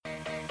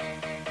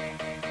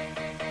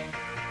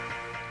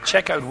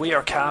Check out We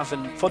Are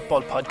Cavan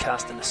football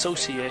podcast in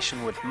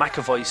association with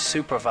McAvoy's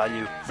Super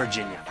Value,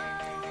 Virginia.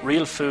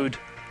 Real food,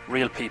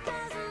 real people.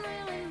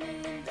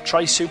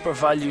 Try Super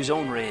Value's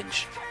own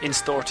range, in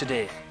store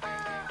today.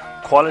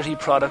 Quality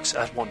products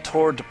at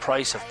 1/3 the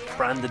price of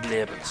branded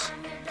labels.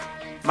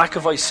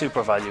 McAvoy's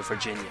Super Value,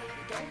 Virginia.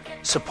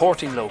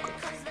 Supporting local.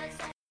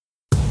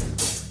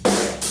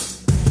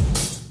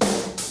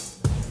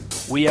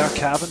 We Are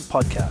Cavan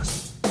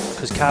podcast,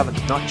 because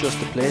Cavan's not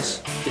just a place,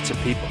 it's a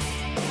people.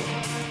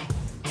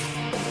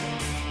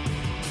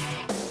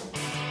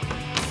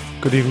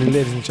 Good evening,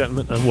 ladies and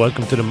gentlemen, and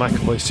welcome to the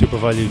McAvoy Super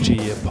Value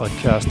GA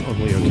podcast on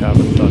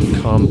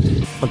wearecavan.com.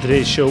 On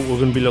today's show, we're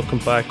going to be looking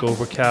back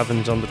over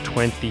Cavan's under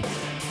 20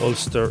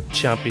 Ulster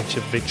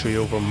Championship victory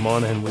over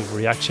Monaghan with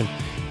reaction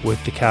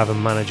with the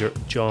Cavan manager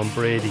John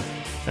Brady,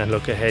 and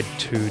look ahead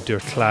to their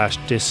clash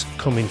this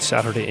coming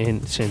Saturday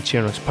in St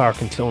Ciaran's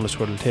Park in Clonus,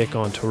 where they'll take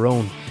on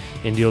Tyrone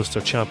in the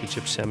Ulster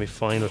Championship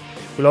semi-final.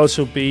 We'll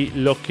also be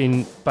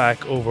looking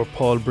back over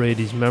Paul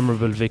Brady's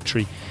memorable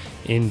victory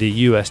in the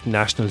US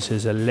Nationals,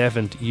 his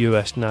 11th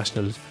US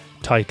Nationals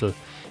title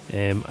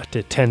at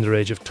the tender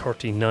age of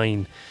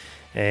 39.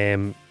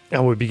 And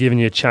we'll be giving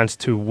you a chance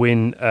to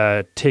win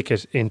a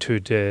ticket into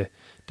the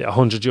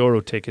 €100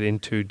 ticket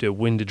into the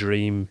Win the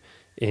Dream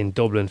in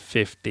Dublin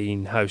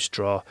 15 house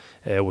draw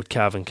with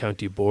Cavan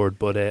County Board.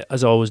 But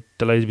as always,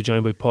 delighted to be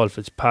joined by Paul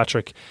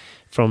Fitzpatrick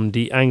from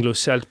the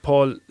Anglo-Celt.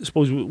 Paul, I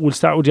suppose we'll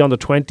start with the under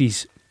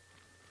 20s.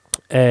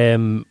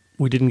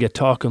 We didn't get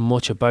talking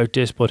much about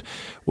this, but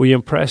were you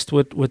impressed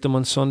with them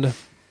on Sunday?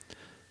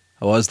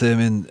 I was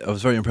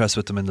very impressed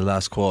with them in the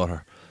last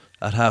quarter.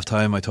 At half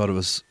time, I thought it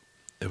was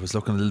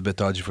looking a little bit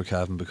dodgy for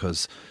Cavan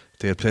because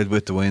they had played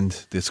with the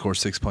wind. They had scored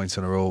 6 points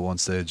in a row at one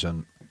stage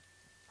and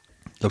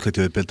looked like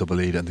they had built up a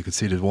lead, and they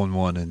conceded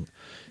 1-1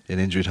 in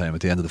injury time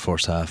at the end of the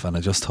first half. And I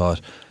just thought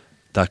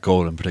that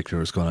goal in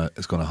particular is going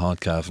to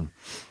haunt Cavan.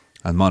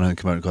 And Monaghan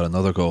came out and got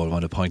another goal,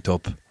 went a point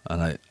up,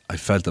 and I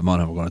felt that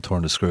Monaghan were going to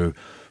turn the screw,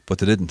 but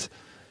they didn't.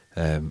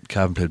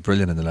 Cavan played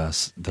brilliant in the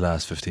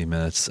last 15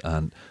 minutes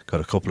and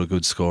got a couple of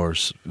good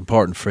scores,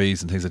 important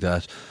frees and things like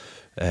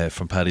that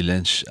from Paddy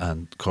Lynch,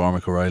 and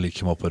Cormac O'Reilly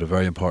came up with a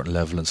very important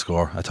level and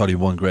score. I thought he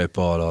won great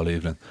ball all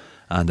evening,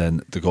 and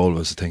then the goal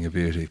was a thing of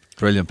beauty.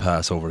 Brilliant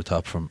pass over the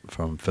top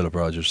from Philip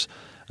Rogers,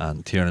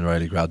 and Tiernan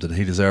Riley grabbed it, and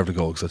he deserved a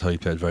goal because I thought he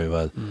played very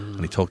well and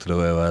he tucked it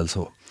away well.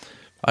 So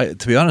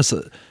to be honest,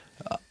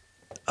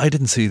 I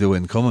didn't see the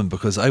win coming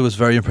because I was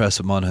very impressed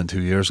with Monaghan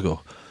 2 years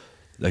ago.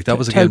 Like that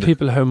was a Tell game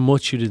people how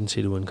much you didn't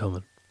see the win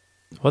coming.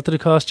 What did it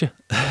cost you?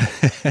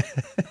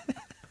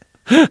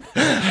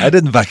 I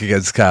didn't back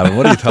against Cavan.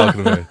 What are you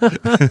talking about?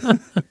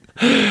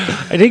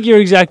 I think your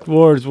exact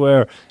words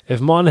were,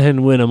 if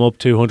Monaghan win, I'm up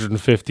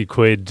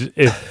 £250.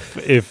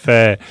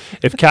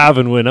 If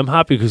Cavan win, I'm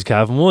happy because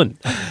Cavan won.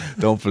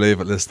 Don't believe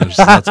it, listeners.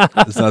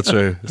 It's not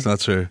true. It's not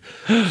true.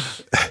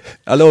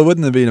 Although it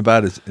wouldn't have been a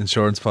bad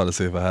insurance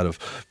policy if I had have.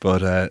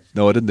 But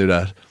no, I didn't do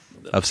that.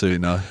 Absolutely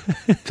not.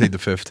 Plead the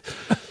fifth.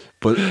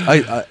 But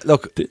I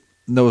look,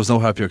 there was no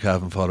happier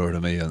Cavan follower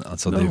than me on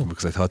Sunday evening,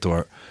 because I thought there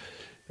were,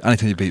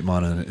 anything you beat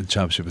Monaghan in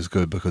Championship is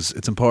good, because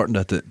it's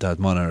important that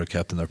Monaghan are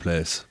kept in their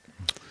place.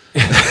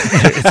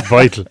 It's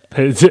vital.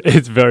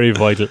 It's very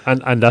vital,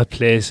 and that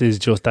place is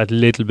just that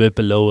little bit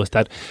below us.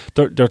 That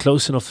they're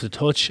close enough to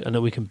touch, and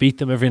that we can beat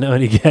them every now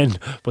and again,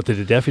 but they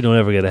definitely don't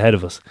ever get ahead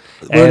of us.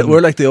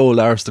 We're like the old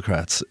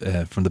aristocrats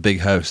from the big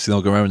house,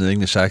 going around in an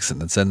English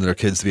accent and sending their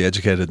kids to be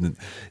educated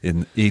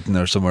in Eton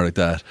or somewhere like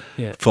that.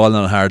 Yeah. Falling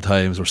on hard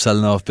times. We're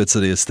selling off bits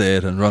of the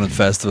estate and running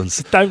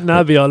festivals. Downton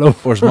Abbey all over.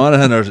 Whereas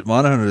Monaghan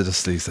are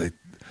just these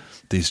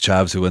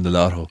chavs who win the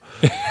lotto.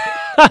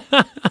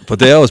 But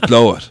they always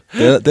blow it.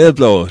 They'll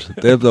blow it.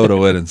 They'll blow their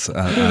winnings,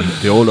 and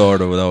the old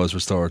order will always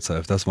restore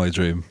itself. That's my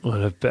dream.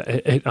 Well,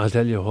 I'll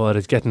tell you what,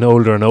 it's getting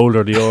older and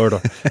older, the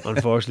order.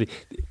 Unfortunately,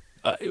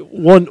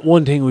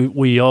 one thing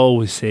we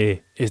always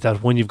say is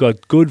that when you've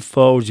got good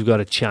forwards, you've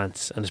got a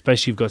chance, and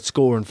especially you've got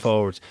scoring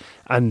forwards.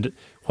 And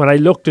when I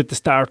looked at the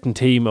starting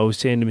team, I was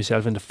saying to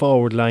myself, in the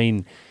forward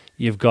line,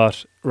 you've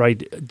got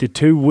the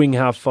two wing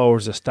half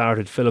forwards that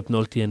started, Philip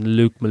Nulty and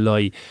Luke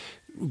Malloy,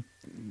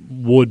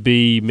 would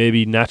be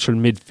maybe natural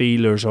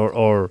midfielders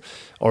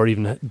or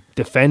even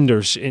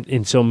defenders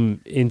in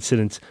some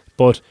incidents,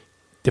 but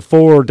the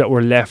four that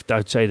were left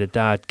outside of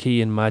that,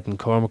 Cian Madden,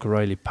 Cormac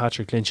O'Reilly,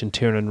 Patrick Lynch and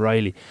Tiernan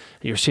Riley,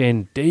 you're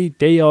saying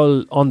they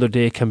all on their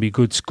day can be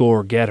good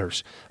score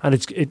getters, and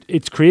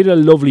it's created a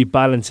lovely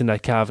balance in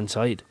that Cavan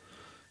side.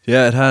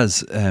 Yeah, it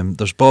has.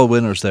 There's ball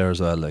winners there as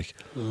well. Like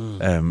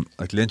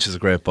Lynch is a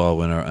great ball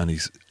winner, and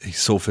he's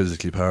so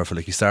physically powerful.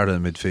 Like, he started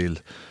in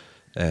midfield,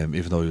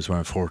 even though he was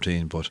wearing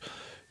 14, but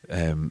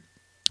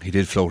he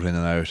did float in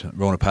and out.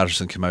 Rona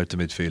Patterson came out to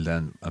midfield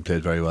then and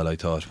played very well, I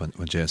thought,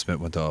 when James Smith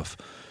went off.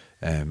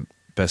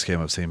 Best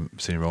game I've seen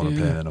Rona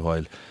playing in a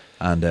while.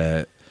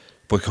 And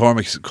but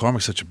Cormac's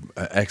such an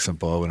excellent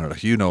ball winner. Like,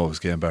 his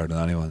game better than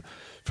anyone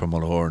from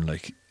Mullahoran.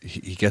 Like,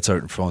 he gets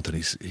out in front, and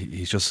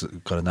he's just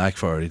got a knack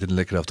for it. He didn't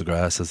lick it off the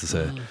grass, as they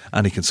say,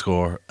 and he can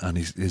score. And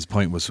his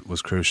point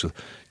was crucial.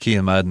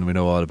 Cian Madden, we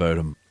know all about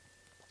him.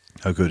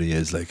 how good he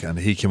is. Like, and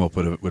he came up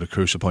with a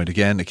crucial point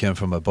again. It came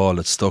from a ball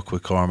that stuck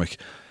with Cormac,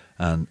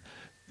 and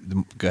the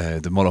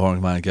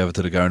Mullahoran man gave it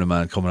to the Garner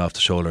man coming off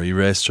the shoulder. He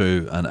raced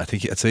through, and I'd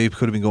say he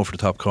could have been going for the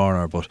top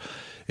corner, but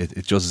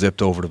it just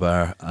zipped over the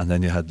bar. And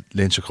then you had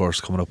Lynch, of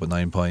course, coming up with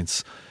 9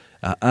 points,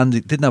 and he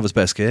didn't have his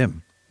best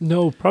game.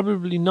 No,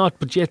 probably not,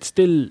 but yet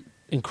still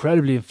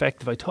incredibly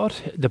effective. I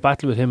thought the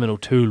battle with him and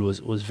O'Toole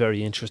was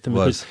very interesting,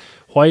 because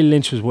while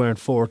Lynch was wearing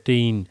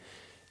 14,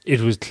 it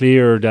was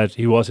clear that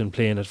he wasn't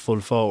playing at full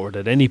forward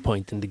at any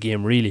point in the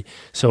game, really.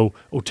 So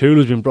O'Toole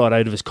has been brought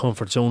out of his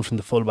comfort zone from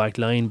the full-back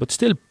line, but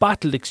still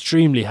battled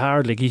extremely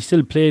hard. Like, he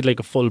still played like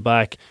a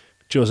full-back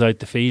just out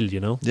the field, you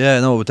know? Yeah,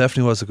 no, it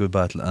definitely was a good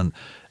battle.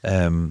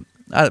 And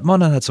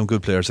Monaghan had some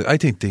good players. I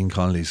think Dean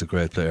Connolly's a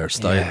great player,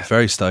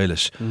 very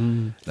stylish.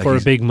 For a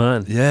big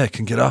man. Yeah,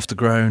 can get off the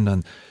ground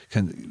and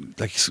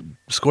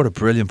scored a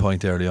brilliant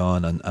point early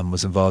on, and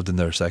was involved in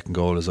their second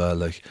goal as well.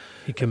 Like,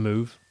 he can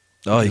move.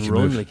 He can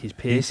run, move. like, he's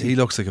pacey. He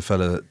looks like a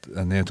fella,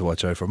 a name to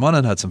watch out for.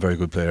 Monaghan had some very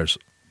good players.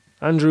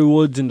 Andrew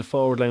Woods in the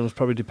forward line was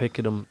probably the pick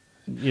of them.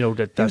 You know,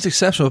 that was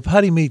exceptional.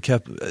 Paddy Mead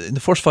kept, in the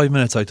first 5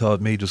 minutes, I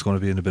thought Mead was going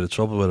to be in a bit of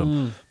trouble with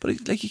him, but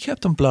he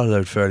kept him blotted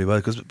out fairly well,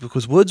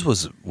 because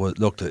Woods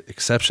looked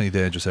exceptionally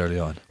dangerous early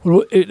on.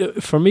 Well,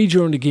 for me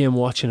during the game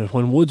watching it,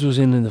 when Woods was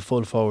in the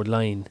full forward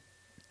line,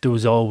 there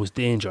was always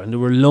danger, and they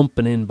were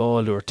lumping in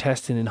ball, they were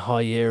testing in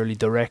high early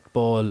direct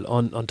ball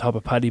on top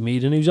of Paddy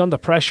Mead, and he was under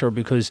pressure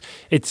because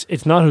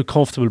it's not a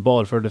comfortable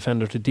ball for a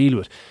defender to deal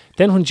with.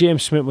 Then when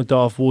James Smith went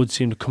off, Woods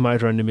seemed to come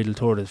out around the middle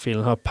third of the field,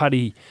 and how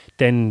Paddy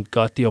then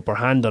got the upper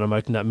hand on him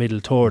out in that middle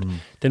third.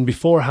 Then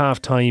before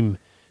half time,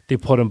 they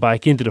put him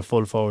back into the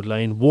full forward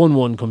line.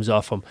 1-1 comes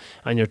off him,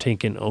 and you're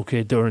thinking,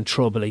 okay, they're in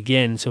trouble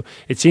again. So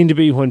it seemed to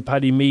be when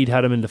Paddy Mead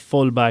had him in the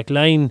full back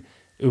line,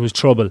 it was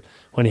trouble.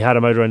 When he had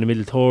him out around the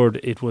middle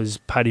third, it was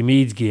Paddy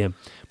Mead's game.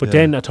 But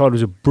then I thought it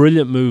was a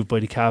brilliant move by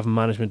the Cavan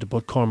management to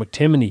put Cormac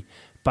Timoney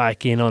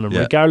back in on him.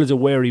 Regardless of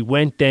where he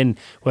went then,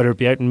 whether it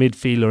be out in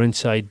midfield or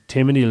inside,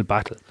 Timoney will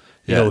battle.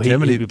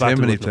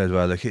 Timoney played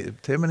well. Like,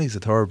 Timoney's a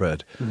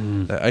thoroughbred.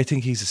 I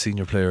think he's a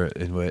senior player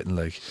in Waiting.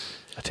 Like,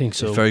 I think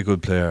so. He's a very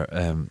good player.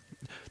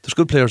 There's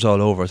good players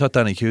all over. I thought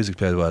Danny Cusick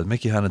played well.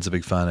 Mickey Hannon's a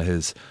big fan of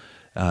his,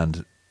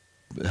 and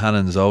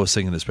Hannon is always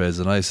singing his praises.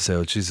 And I used to say,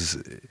 well, Jesus,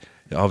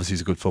 obviously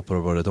he's a good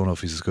footballer, but I don't know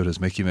if he's as good as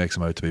Mickey makes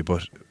him out to be.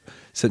 But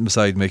sitting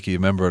beside Mickey, a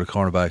member of the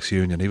Cornerbacks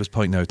Union, he was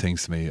pointing out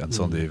things to me on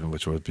Sunday even,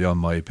 which were beyond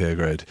my pay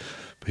grade.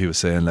 But he was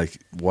saying, like,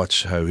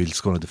 watch how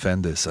he's going to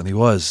defend this, and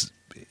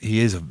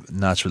he is a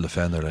natural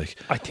defender. Like,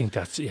 I think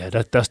that's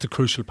the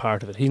crucial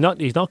part of it. He's not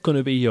going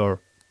to be your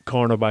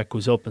cornerback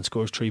goes up and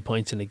scores 3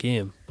 points in a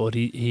game, but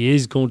he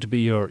is going to be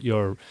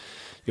your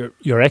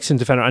excellent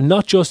defender, and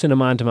not just in a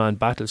man-to-man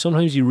battle.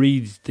 Sometimes he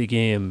reads the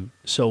game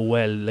so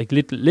well, like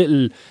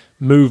little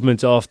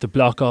movements off the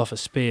block off a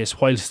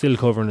space while still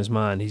covering his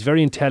man. He's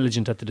very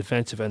intelligent at the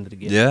defensive end of the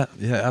game. Yeah,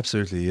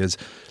 absolutely he is.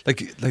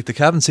 Like the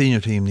Cavan senior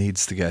team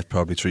needs to get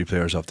probably 3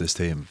 players off this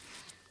team,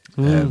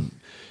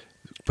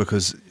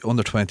 because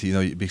under 20,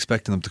 you'd be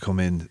expecting them to come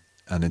in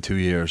and in 2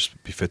 years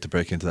be fit to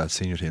break into that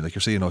senior team. Like,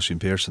 you're seeing Oisin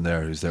Pearson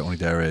there, who's only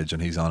their age,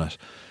 and he's on it.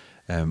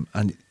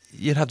 And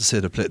you'd have to say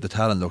the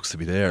talent looks to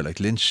be there. Like,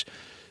 Lynch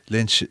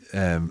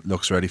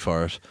looks ready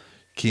for it.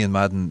 Cian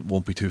Madden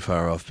won't be too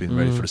far off being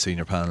ready for the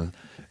senior panel.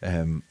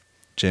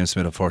 James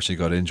Smith unfortunately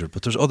got injured,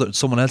 but there's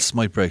someone else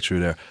might break through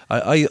there.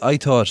 I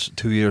thought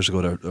 2 years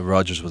ago that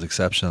Rogers was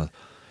exceptional,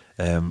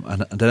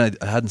 and then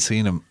I hadn't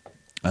seen him.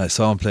 I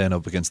saw him playing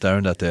up against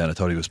Down that day, and I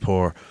thought he was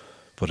poor,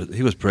 but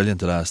he was brilliant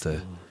the last day.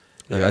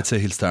 Like, I'd say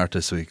he'll start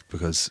this week,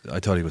 because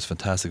I thought he was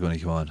fantastic when he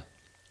came on.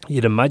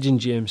 You'd imagine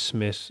James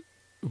Smith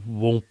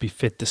won't be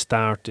fit to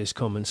start this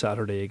coming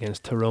Saturday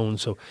against Tyrone,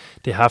 so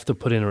they have to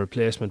put in a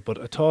replacement. But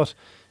I thought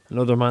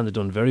another man that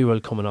done very well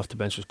coming off the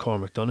bench was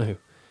Cormac Donoghue.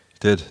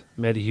 Did.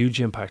 Made a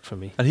huge impact for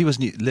me. And he was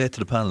late to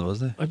the panel,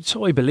 wasn't he?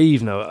 So I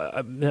believe now.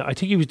 I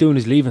think he was doing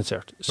his leaving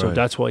cert, so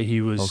that's why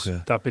he was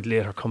that bit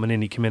later coming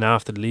in. He came in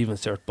after the leaving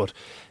cert, but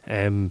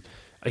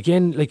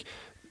again, like,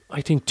 I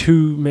think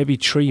 2, maybe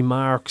 3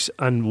 marks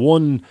and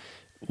one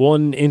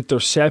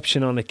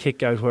interception on a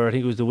kick out where I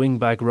think it was the wing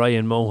back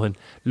Ryan Mohan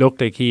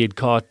looked like he had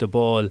caught the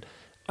ball,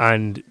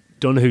 and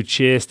Donoghue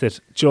chased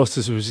it just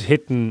as it was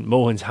hitting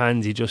Mohan's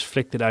hands. He just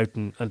flicked it out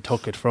and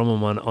took it from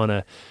him on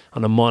a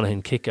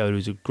Monaghan kick out. It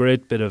was a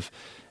great bit of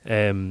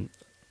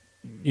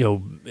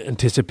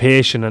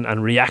anticipation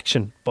and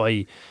reaction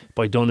by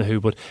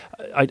Donoghue. But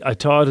I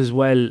thought as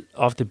well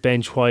off the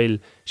bench, while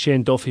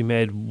Shane Duffy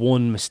made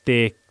one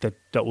mistake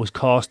that was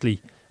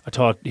costly, I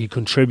thought he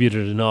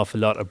contributed an awful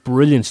lot. A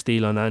brilliant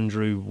steal on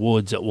Andrew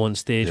Woods at one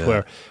stage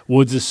where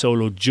Woods'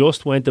 solo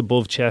just went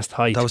above chest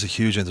height. That was a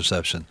huge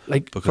interception.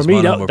 Like, for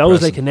me, that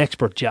was like an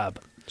expert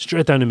jab,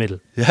 straight down the middle.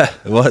 Yeah,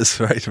 it was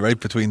right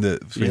between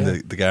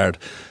the guard.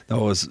 That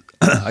was.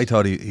 I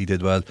thought he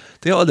did well.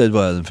 They all did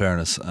well, in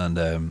fairness, and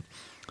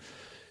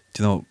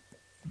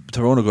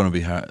Tyrone are going to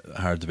be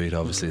hard to beat.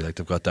 Obviously, like,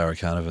 they've got Derek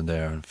Canavan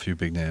there and a few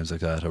big names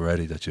like that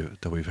already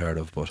that we've heard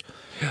of, but.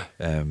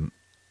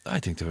 I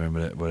think they're in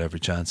with every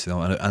chance,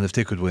 and if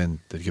they could win,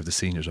 they'd give the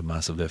seniors a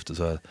massive lift as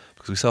well,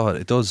 because we saw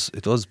it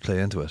does play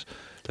into it.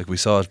 Like we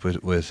saw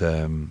it with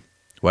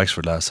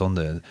Wexford last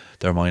Sunday.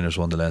 Their minors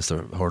won the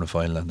Leinster hurling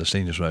final and their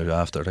seniors were out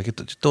after. Like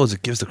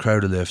it gives the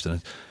crowd a lift,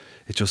 and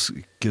it just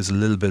gives a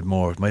little bit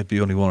more. It might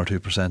be only 1 or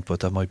 2%,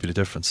 but that might be the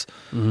difference.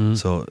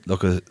 So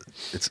look,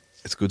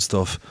 it's good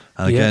stuff.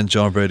 And again,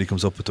 John Brady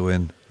comes up with the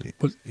win.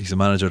 He's a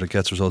manager that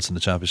gets results in the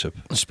championship.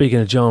 Speaking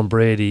of John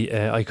Brady,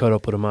 I caught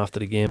up with him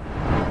after the game.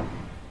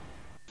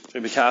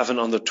 Jimmy Cavan,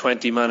 under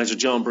 20 manager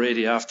John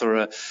Brady, after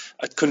a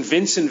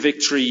convincing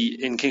victory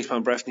in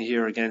Kingspan Breffni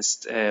here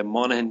against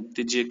Monaghan.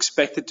 Did you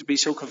expect it to be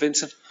so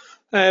convincing?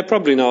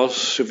 Probably not.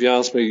 If you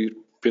ask me,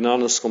 being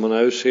honest, coming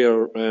out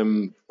here,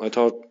 I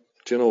thought,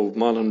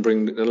 Monaghan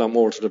bring a lot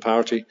more to the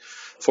party.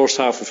 First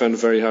half, we found it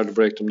very hard to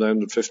break them down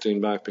with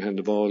 15 back behind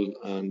the ball,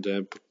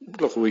 and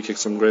look, we kicked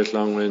some great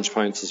long range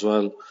points as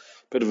well.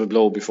 Bit of a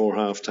blow before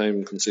half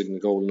time, conceding a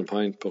goal and a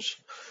pint, but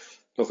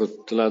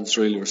look, the lads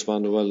really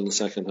responded well in the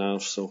second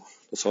half, so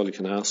that's all you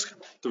can ask.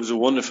 There was a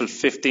wonderful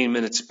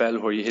 15-minute spell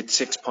where you hit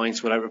 6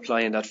 points without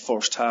reply in that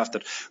first half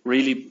that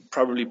really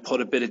probably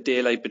put a bit of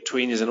daylight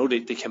between you. I know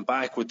they came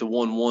back with the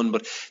 1-1,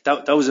 but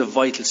that was a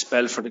vital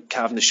spell for the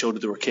Cavan to show that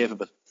they were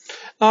capable.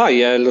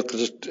 Yeah, look,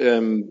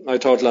 I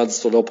thought lads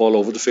stood up all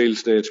over the field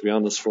today, to be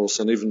honest, for us,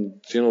 and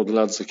even the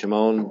lads that came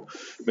on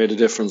made a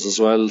difference as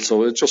well.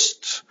 So it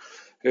was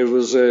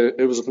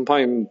a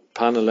combined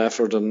panel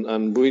effort,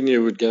 and we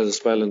knew we'd get a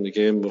spell in the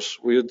game, but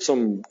we had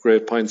some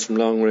great points from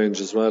long range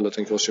as well. I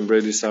think Oisín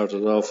Brady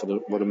started off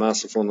with a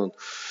massive one, and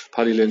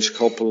Paddy Lynch a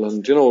couple,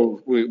 and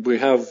we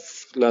have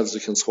lads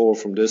that can score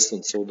from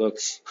distance, so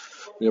that's,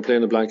 when you're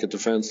playing a blanket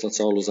defence, that's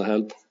always a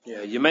help.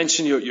 Yeah, you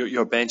mentioned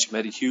your bench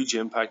made a huge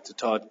impact. I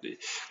thought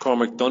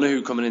Cormac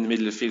Donoghue coming in the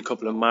middle of the field, a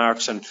couple of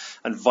marks and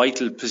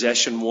vital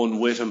possession won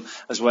with him,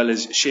 as well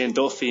as Shane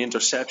Duffy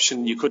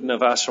interception. You couldn't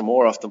have asked for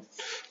more of them.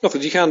 Look,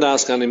 you can't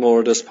ask any more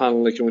of this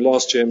panel. Like, we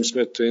lost James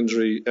Smith to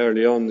injury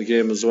early on in the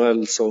game as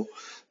well, so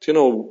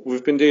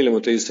we've been dealing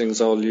with these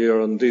things all year,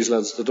 and these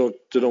lads, they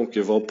don't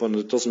give up, and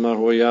it doesn't matter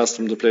what you ask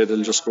them to play,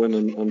 they'll just go in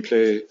and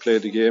play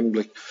the game.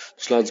 Like,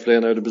 there's lads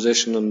playing out of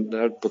position,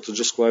 but they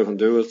just go out and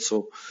do it.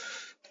 So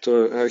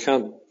I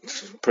can't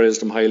praise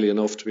them highly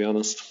enough, to be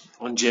honest.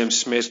 On James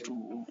Smith,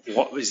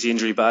 what was the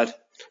injury bad?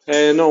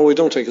 No, we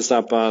don't think it's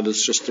that bad.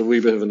 It's just a wee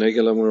bit of a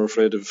niggle, and we're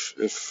afraid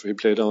if he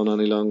played on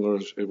any longer,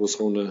 it was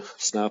going to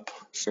snap.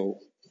 So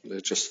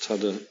it just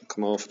had to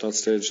come off at that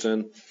stage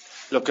then.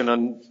 Looking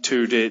on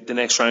to the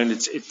next round,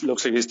 it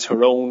looks like it's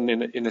Tyrone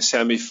in a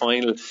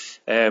semi-final.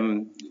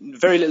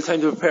 Very little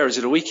time to prepare. Is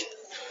it a week?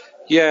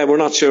 Yeah, we're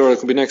not sure. It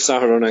could be next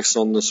Saturday or next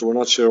Sunday, so we're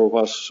not sure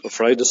what. Or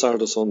Friday,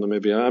 Saturday, Sunday,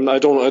 maybe. I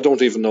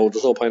don't even know.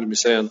 There's no point in me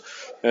saying.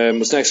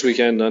 It's next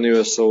weekend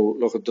anyway. So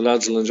look, the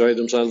lads will enjoy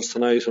themselves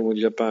tonight, and we'll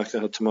get back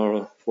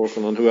tomorrow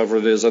working on whoever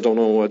it is. I don't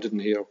know. I didn't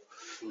hear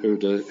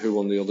who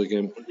won the other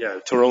game. Yeah,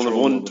 Tyrone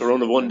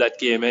have won that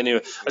game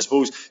anyway. I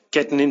suppose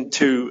getting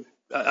into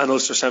an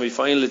Ulster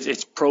semi-final,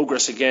 it's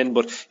progress again,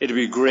 but it'd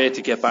be great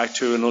to get back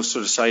to an Ulster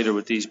decider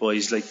with these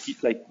boys like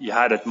you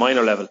had at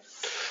minor level.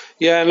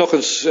 Yeah, and look,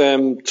 it's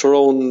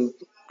Tyrone,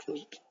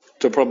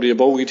 they're probably a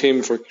bogey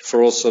team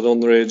for us at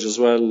underage as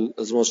well,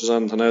 as much as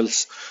anything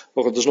else.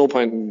 Look, there's no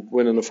point in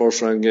winning a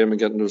first round game and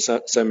getting to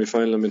a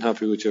semi-final and being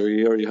happy with your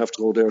year. You have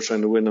to go there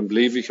trying to win and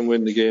believe you can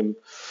win the game,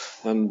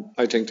 and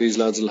I think these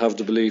lads will have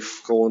the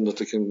belief going that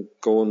they can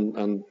go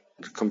and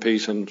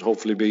compete and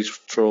hopefully beat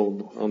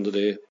Tyrone on the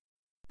day.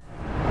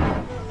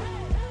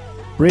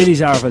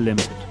 Brady's Arva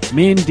Limited,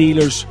 main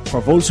dealers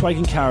for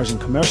Volkswagen cars and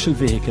commercial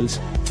vehicles,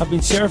 have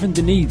been serving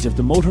the needs of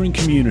the motoring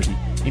community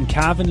in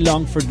Cavan,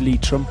 Longford,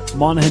 Leitrim,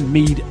 Monaghan,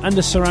 Meath and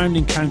the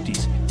surrounding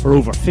counties for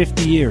over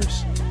 50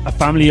 years. A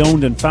family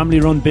owned and family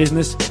run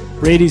business,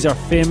 Brady's are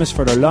famous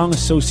for their long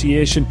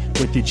association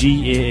with the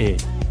GAA.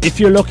 If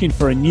you're looking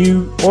for a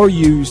new or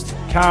used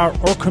car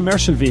or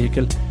commercial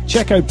vehicle,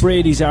 check out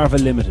Brady's Arva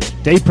Limited.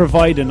 They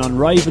provide an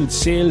unrivaled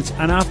sales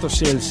and after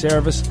sales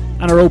service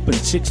and are open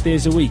 6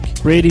 days a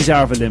week. Brady's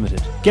Arva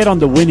Limited. Get on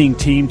the winning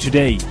team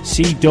today.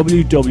 See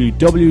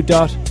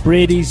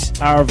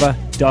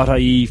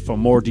www.bradysarva.ie for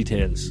more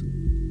details.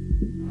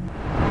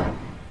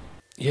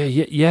 Yeah,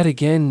 yet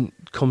again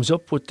comes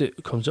up with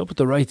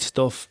the right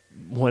stuff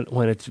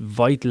when it's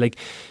vital. Like,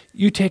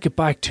 you take it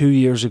back 2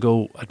 years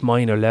ago at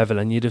minor level,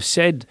 and you'd have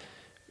said,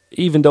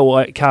 even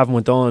though Cavan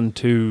went on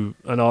to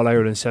an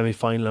All-Ireland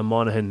semi-final in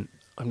Monaghan,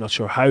 I'm not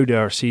sure how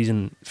their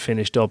season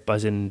finished up,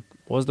 as in,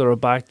 was there a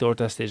backdoor at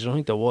that stage? I don't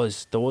think there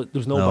was. There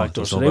was no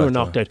backdoor, so they were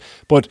knocked out.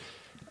 But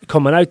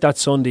coming out that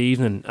Sunday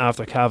evening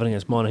after Cavan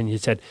against Monaghan, you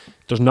said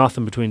there's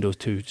nothing between those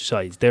two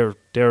sides. They're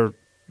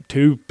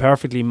two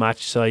perfectly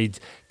matched sides.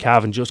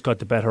 Cavan just got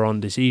the better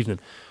on this evening.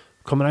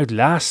 Coming out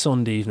last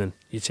Sunday evening,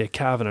 you'd say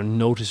Cavan are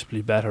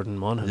noticeably better than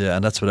Monaghan. Yeah,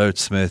 and that's without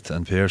Smith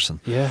and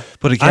Pearson. Yeah,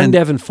 but again, and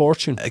Evan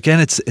Fortune.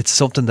 Again, it's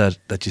something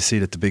that you see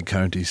that the big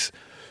counties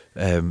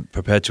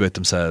perpetuate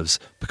themselves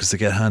because they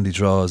get handy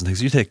draws and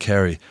things. You take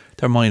Kerry,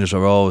 their minors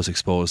are always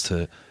exposed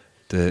to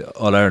the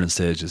All Ireland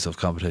stages of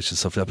competition,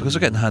 stuff like that, because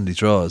they're getting handy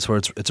draws. Where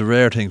it's a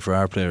rare thing for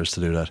our players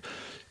to do that.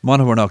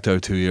 Monaghan were knocked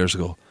out 2 years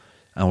ago,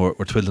 and we're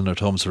twiddling their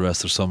thumbs for the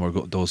rest of the summer.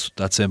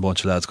 That same bunch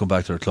of lads come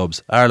back to their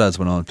clubs. Our lads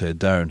went on and played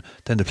Down.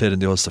 Then they played in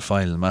the Ulster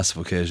final, massive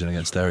occasion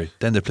against Derry.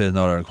 Then they played in the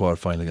All Ireland quarter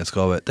final against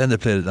Galway. Then they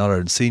played in the All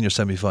Ireland senior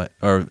semi-final,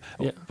 or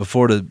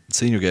before the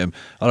senior game,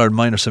 All Ireland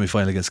minor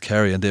semi-final against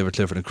Kerry and David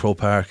Clifford in Croke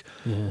Park.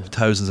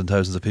 Thousands and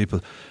thousands of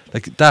people.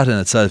 Like that in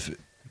itself,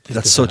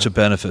 that's such a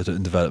benefit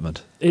in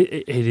development.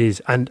 It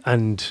is, and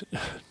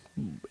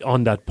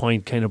on that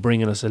point, kind of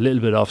bringing us a little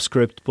bit off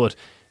script, but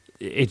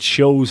it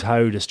shows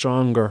how the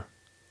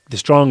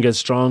strong get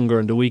stronger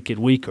and the weak get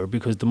weaker,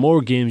 because the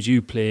more games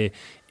you play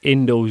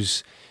in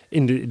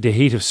the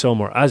heat of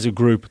summer as a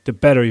group, the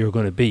better you're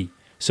going to be.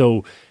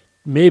 So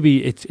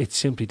maybe it's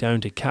simply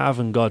down to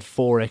Cavan got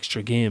 4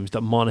 extra games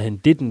that Monaghan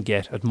didn't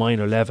get at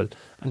minor level,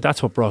 and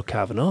that's what brought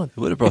Cavan on. It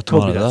would have brought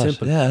them on a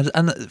lot. Yeah,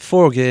 and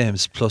 4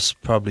 games plus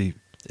probably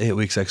 8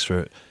 weeks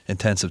extra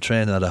intensive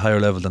training at a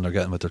higher level than they're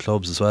getting with their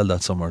clubs as well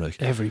that summer.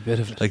 Like every bit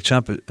of it. Like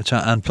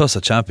and plus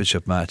a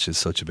championship match is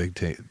such a big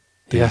thing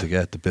to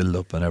get, the build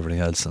up and everything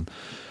else. And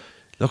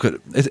look,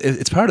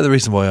 it's part of the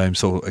reason why I'm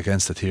so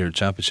against the tiered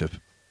championship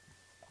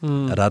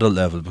at adult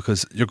level,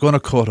 because you're going to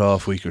cut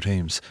off weaker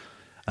teams,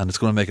 and it's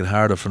going to make it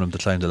harder for them to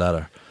climb the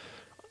ladder.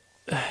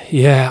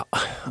 Yeah,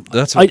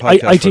 that's I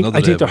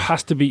think there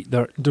has to be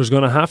there's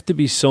going to have to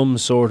be some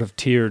sort of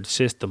tiered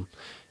system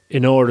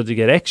in order to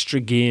get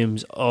extra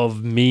games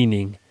of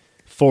meaning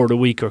for the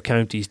weaker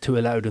counties to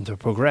allow them to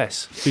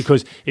progress.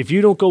 Because if you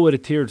don't go with a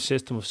tiered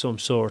system of some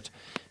sort,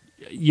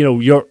 you know,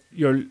 your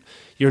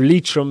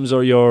Leitrim's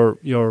or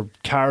your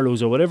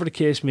Carlows or whatever the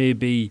case may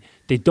be,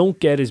 they don't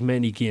get as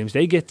many games.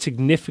 They get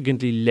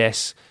significantly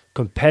less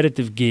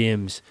competitive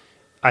games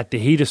at the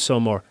heat of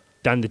summer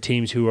than the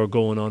teams who are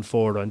going on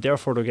forward, and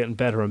therefore they're getting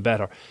better and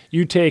better.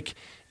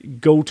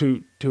 Go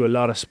to a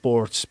lot of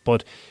sports,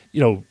 but you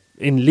know,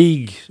 in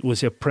league,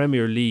 was a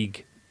Premier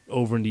League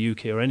over in the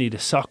UK or any of the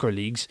soccer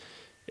leagues,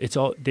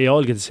 they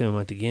all get the same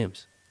amount of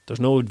games. There's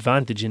no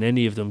advantage in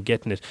any of them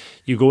getting it.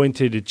 You go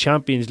into the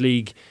Champions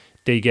League,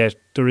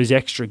 there is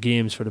extra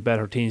games for the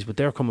better teams, but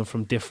they're coming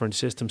from different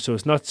systems, so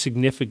it's not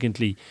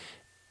significantly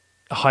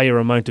a higher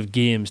amount of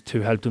games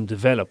to help them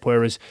develop.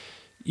 Whereas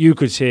you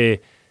could say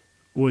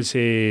was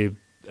a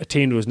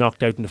team that was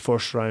knocked out in the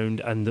first round,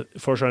 and the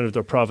first round of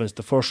their province,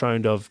 the first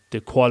round of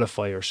the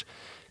qualifiers,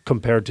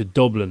 compared to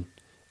Dublin,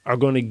 are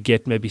going to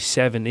get maybe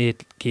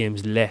 7-8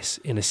 games less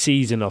in a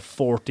season of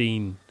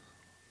 14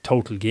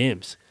 total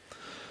games.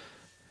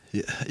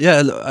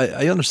 Yeah,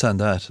 I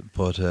understand that,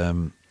 but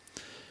I'll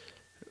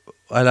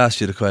ask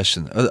you the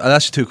question. I'll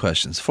ask you 2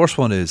 questions. First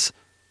one is,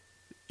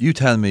 you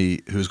tell me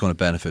who's going to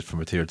benefit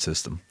from a tiered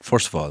system,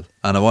 first of all,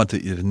 and I want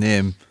you to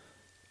name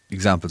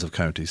examples of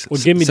counties.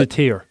 Well, give me the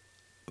tier.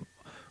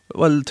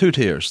 Well, 2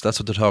 tiers, that's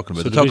what they're talking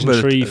about. So they're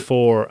Division talking about 3,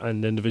 4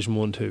 and then Division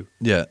 1, 2.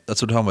 Yeah,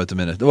 that's what they're talking about at the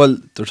minute. Well,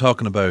 they're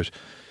talking about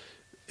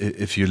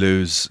if you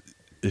lose,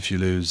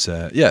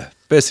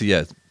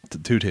 basically,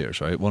 2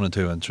 tiers, right? 1 and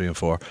 2 and 3 and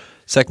 4.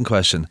 Second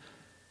question,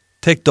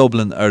 take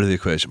Dublin out of the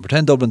equation.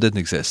 Pretend Dublin didn't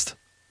exist.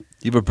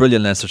 You have a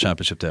brilliant Leinster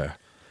Championship there.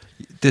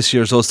 This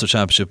year's Ulster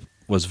Championship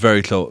was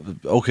very close.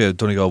 Okay,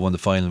 Donegal won the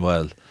final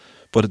well,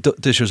 but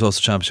this year's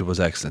Ulster Championship was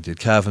excellent. You had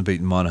Cavan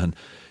beating Monaghan.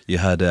 You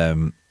had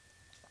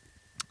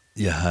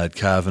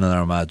Cavan and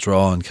Armagh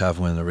draw, and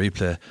Cavan winning a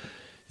replay.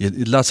 You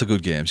had lots of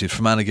good games. You had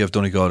Fermanagh gave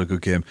Donegal a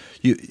good game.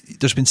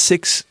 There's been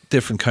 6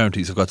 different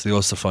counties have got to the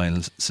Ulster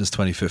finals since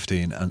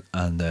 2015,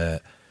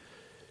 and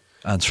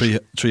 3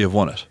 have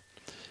won it.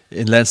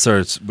 In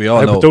Leinster, we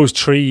all know. But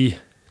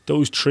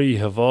those three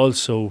have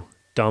also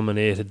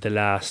dominated the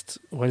last.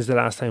 When's the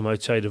last time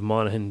outside of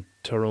Monaghan,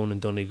 Tyrone,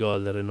 and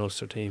Donegal that an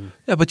Ulster team?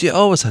 Yeah, but you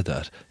always had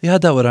that. You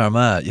had that with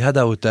Armagh. You had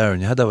that with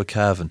Darren. You had that with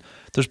Cavan.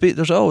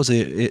 There's always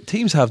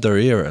teams have their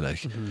era,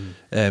 like,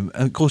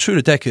 and go through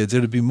the decades. It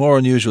would be more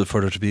unusual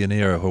for there to be an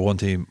era where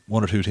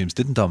one or two teams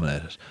didn't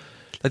dominate it.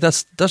 Like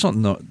that's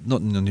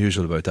nothing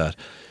unusual about that.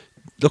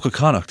 Look at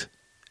Connacht.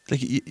 Like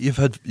you've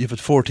had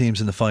 4 teams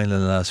in the final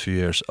in the last few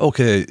years.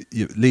 Okay,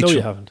 no,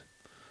 you haven't.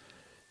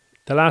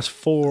 The last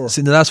 4.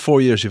 In the last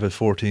 4 years, you've had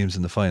 4 teams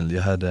in the final.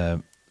 You had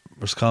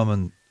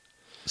Roscommon.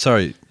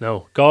 Sorry,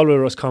 no, Galway,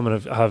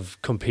 Roscommon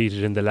have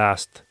competed in the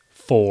last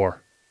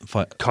 4.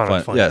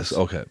 Connacht finals. Yes,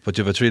 okay, but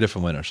you've had 3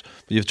 different winners.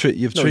 But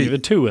you've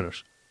had 2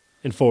 winners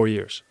in 4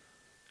 years.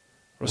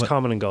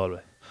 Roscommon and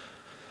Galway.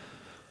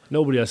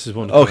 Nobody else has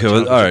won. Okay,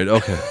 well, all right,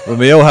 okay. Well,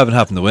 Mayo haven't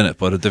happened to win it,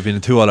 but they've been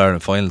in 2 All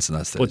Ireland finals in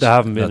that stage. But they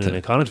haven't been in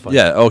a Connacht final.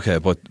 Yeah, okay,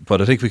 but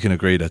I think we can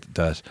agree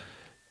that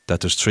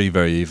there's 3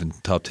 very even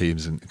top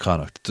teams in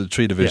Connacht. The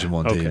 3 Division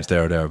 1 teams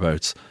there or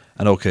thereabouts,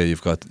 and okay,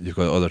 you've got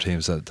other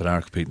teams that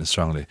aren't competing as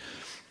strongly.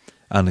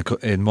 And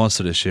in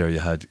Munster this year, you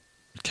had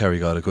Kerry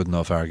got a good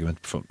enough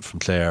argument from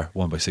Clare,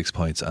 won by 6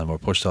 points, and were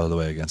pushed all the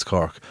way against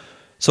Cork.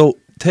 So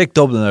take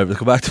Dublin out.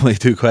 Go back to my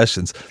 2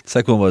 questions. The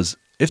second one was,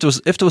 if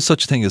there was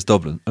such a thing as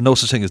Dublin, or no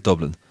such thing as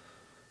Dublin,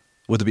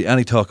 would there be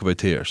any talk about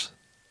tiers?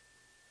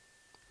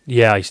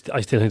 Yeah, I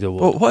still think they will.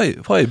 Well, why?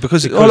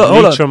 Because Because hold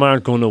on. Leitrim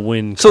aren't going to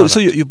win. So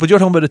Connacht. but you're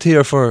talking about a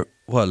tier for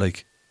what,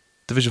 like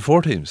Division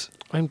 4 teams?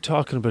 I'm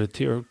talking about a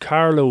tier.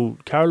 Carlow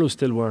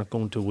still weren't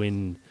going to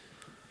win.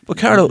 But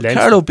Carlow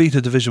Leinster. beat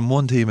a Division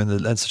 1 team in the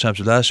Leinster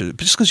Championship last year. But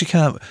just because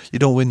you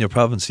don't win your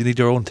province, you need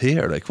your own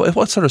tier. Like,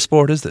 what sort of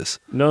sport is this?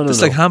 No.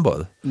 It's like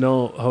handball.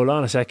 No, hold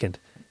on a second.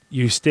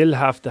 You still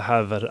have to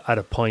have it at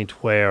a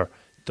point where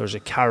there's a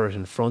carrot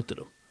in front of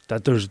them.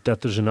 That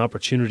there's an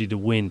opportunity to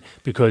win,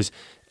 because,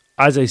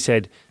 as I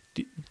said,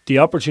 the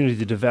opportunity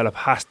to develop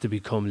has to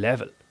become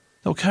level.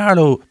 No,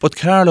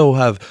 Carlow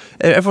have,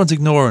 everyone's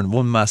ignoring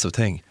one massive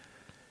thing.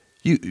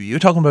 You're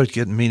talking about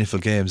getting meaningful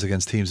games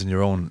against teams in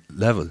your own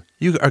level.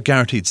 You are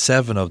guaranteed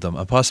 7 of them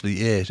and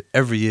possibly 8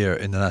 every year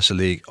in the National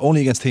League,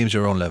 only against teams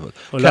your own level.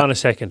 Hold on a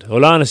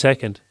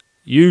second.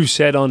 You've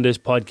said on this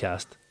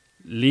podcast,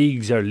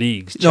 leagues are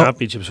leagues, No.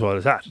 championships, what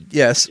is that?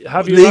 Yes,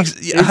 Have you leagues?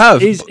 not- You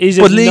have, is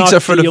it but leagues not are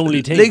for the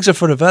only thing? Leagues are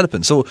for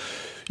developing. So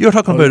you're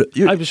talking about.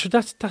 I'm sure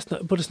that's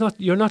not. But it's not.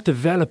 You're not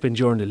developing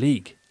during the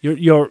league.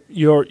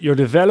 You're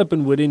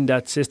developing within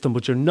that system,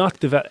 but you're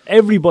not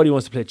everybody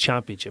wants to play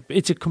championship.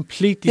 It's a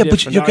completely Yeah, but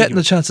different you're getting the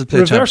argument. chance to play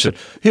Reverse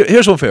championship.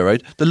 Here's one fair,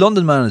 right? The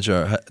London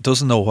manager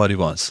doesn't know what he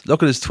wants.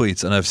 Look at his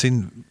tweets, and I've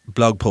seen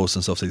blog posts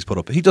and stuff that he's put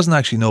up. He doesn't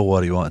actually know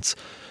what he wants.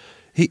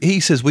 He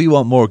says we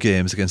want more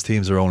games against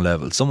teams our own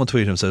level. Someone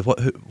tweeted him and said,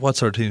 what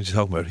sort of teams are you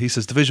talking about? He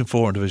says Division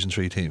 4 and Division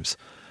 3 teams.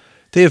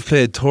 They have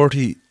played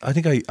 30. I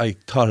think I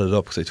totted it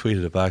up because I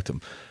tweeted it back to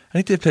him. I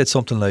think they've played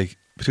something like,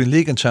 between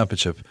league and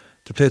championship,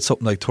 they played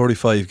something like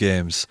 35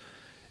 games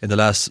in the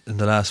last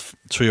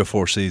 3 or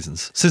 4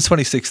 seasons since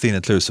 2016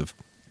 inclusive.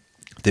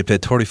 They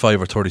played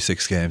 35 or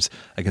 36 games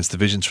against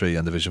Division 3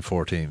 and Division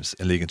 4 teams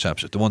in league and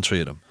championship. They won 3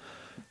 of them.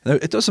 Now,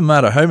 it doesn't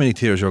matter how many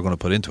tiers you're going to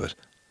put into it.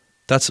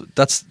 That's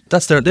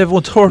their. They've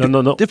won 30.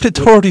 No. They've played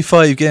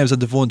 35 games and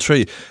they've won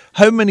 3.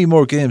 How many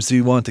more games do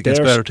you want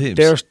against better teams?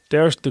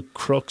 There's the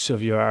crux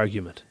of your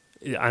argument,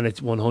 and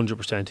it's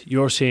 100%.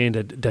 You're saying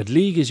that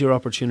league is your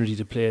opportunity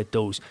to play at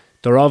those.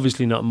 They're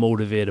obviously not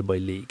motivated by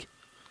league.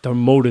 They're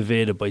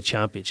motivated by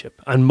championship,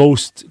 and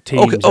most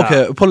teams.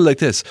 Okay. are. Put it like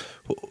this.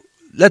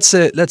 Let's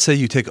say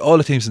you take all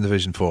the teams in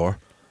Division 4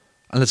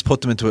 and let's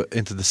put them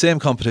into the same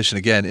competition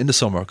again in the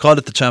summer, call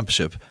it the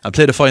championship, and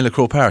play the final at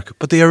Croke Park.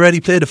 But they already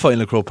played the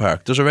final at Croke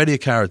Park. There's already a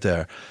carrot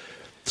there.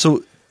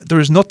 So there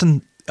is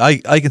nothing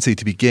I can see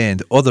to be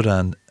gained other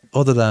than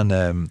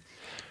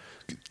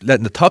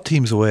letting the top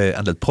teams away,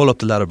 and they'll pull up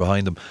the ladder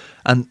behind them.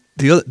 And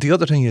the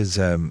other thing is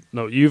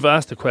No, you've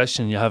asked a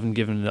question. You haven't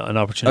given an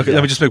opportunity. okay,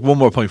 let me just make one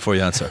more point before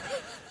you answer.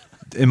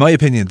 In my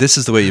opinion, this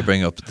is the way you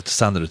bring up the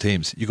standard of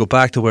teams. You go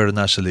back to where the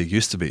National League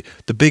used to be.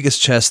 The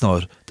biggest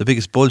chestnut, the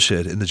biggest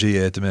bullshit in the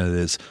GA at the minute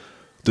is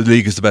the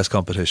league is the best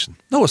competition.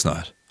 No, it's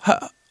not.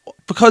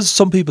 Because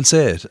some people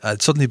say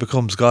it suddenly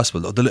becomes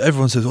gospel.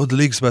 Everyone says, the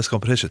league's the best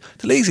competition.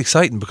 The league's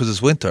exciting because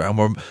it's winter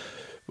and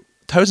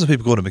thousands of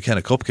people go to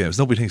McKenna Cup games.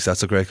 Nobody thinks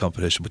that's a great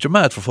competition, but you're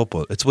mad for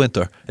football. It's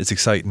winter, it's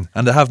exciting,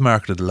 and they have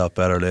marketed a lot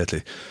better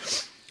lately.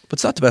 But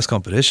it's not the best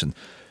competition.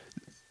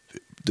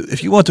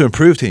 If you want to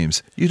improve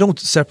teams, you don't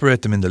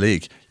separate them in the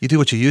league. You do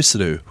what you used to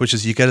do, which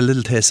is you get a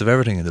little taste of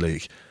everything in the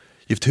league.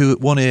 You have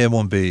 1A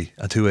and 1B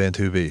and 2A and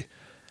 2B,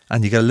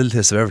 and you get a little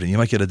taste of everything. You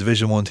might get a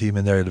Division 1 team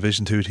in there, a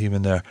Division 2 team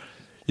in there.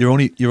 You're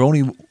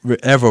only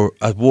ever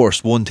at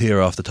worst one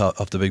tier off the top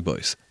of the big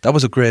boys. That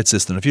was a great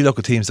system. If you look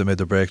at teams that made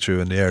their breakthrough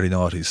in the early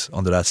noughties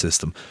under that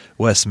system,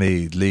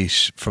 Westmeath,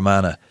 Laois,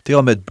 Fermanagh, they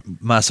all made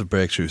massive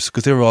breakthroughs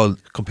because they were all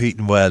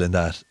competing well in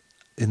that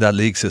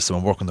league system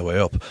and working their way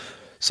up.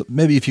 So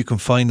maybe if you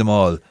confine them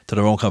all to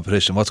their own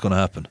competition, what's going to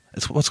happen?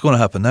 It's what's going to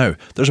happen now.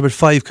 There's about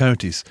 5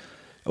 counties.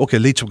 Okay,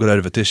 Leitrim got out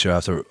of it this year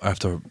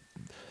after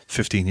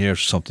 15 years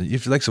or something.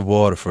 You've the likes of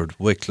Waterford,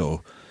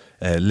 Wicklow,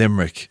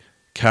 Limerick,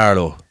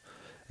 Carlow,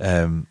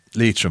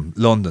 Leitrim,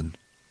 London.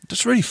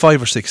 There's really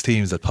 5 or 6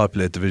 teams that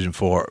populate Division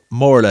 4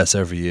 more or less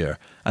every year,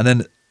 and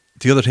then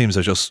the other teams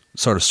are just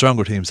sort of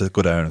stronger teams that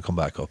go down and come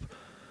back up.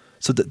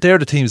 So they're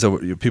the teams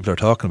that people are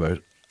talking about.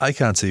 I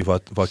can't see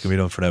what can be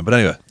done for them. But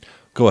anyway,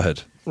 go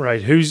ahead.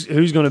 Right, who's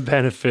going to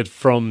benefit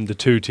from the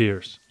 2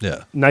 tiers?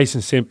 Yeah. Nice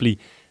and simply,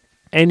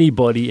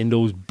 anybody in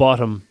those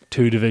bottom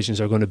 2 divisions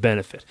are going to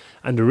benefit.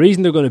 And the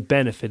reason they're going to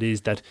benefit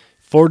is that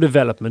for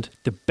development,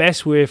 the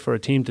best way for a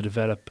team to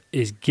develop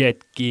is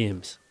get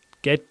games.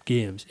 Get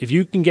games. If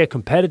you can get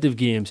competitive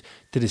games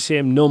to the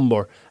same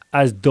number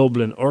as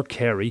Dublin or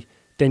Kerry,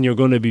 then you're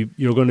going to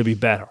be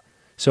better.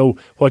 So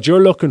what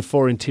you're looking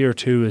for in tier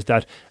 2 is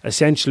that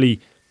essentially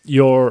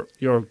your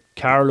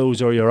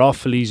Carlows or your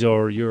Offaly's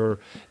or your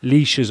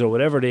Laois or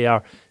whatever they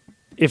are,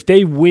 if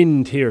they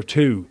win tier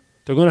 2,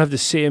 they're going to have the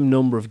same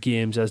number of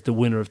games as the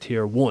winner of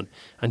tier 1,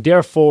 and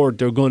therefore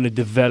they're going to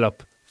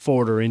develop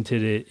further into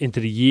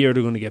the year.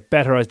 They're going to get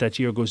better as that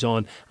year goes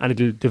on, and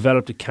it'll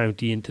develop the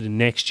county into the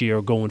next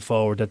year going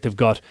forward that they've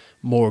got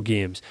more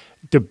games.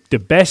 The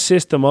best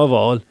system of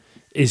all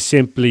is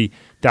simply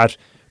that,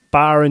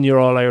 barring your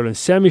All-Ireland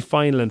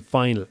semi-final and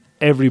final,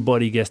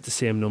 everybody gets the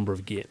same number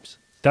of games.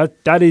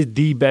 That is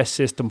the best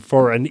system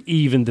for an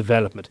even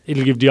development.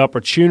 It'll give the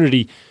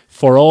opportunity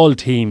for all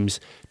teams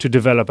to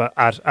develop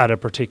at a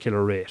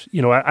particular rate,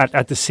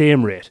 at the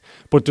same rate.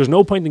 But there's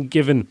no point in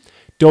giving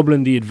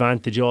Dublin the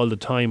advantage all the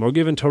time or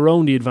giving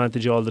Tyrone the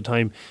advantage all the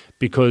time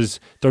because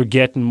they're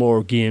getting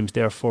more games,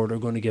 therefore they're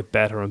going to get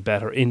better and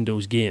better in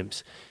those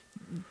games.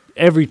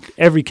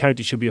 Every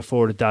county should be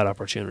afforded that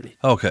opportunity.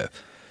 Okay.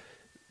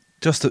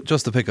 Just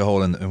to pick a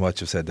hole in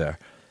what you've said there.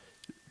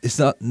 It's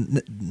not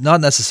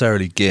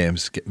necessarily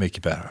games make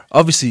you better.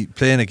 Obviously,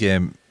 playing a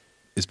game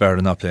is better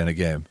than not playing a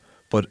game.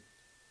 But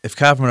if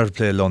Cavan were to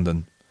play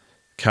London,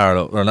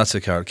 Cavan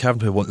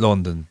play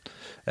London,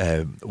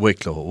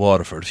 Wicklow,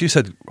 Waterford. If you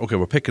said, okay,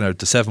 we're picking out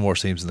the 7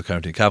 worst teams in the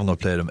county, Cavan going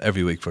to play them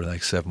every week for the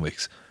next 7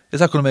 weeks, is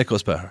that going to make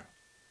us better?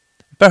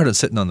 Better than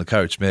sitting on the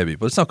couch, maybe,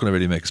 but it's not going to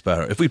really make us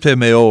better. If we play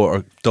Mayo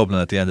or Dublin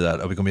at the end of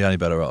that, are we going to be any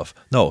better off?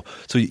 No.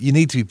 So you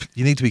need to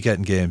be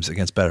getting games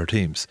against better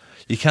teams.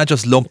 You can't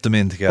just lump them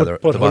in together.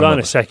 But hold on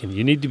a second.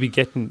 You need to be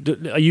getting.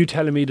 Are you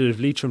telling me that if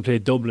Leitrim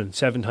played Dublin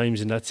 7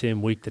 times in that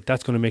same week,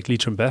 that's going to make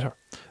Leitrim better?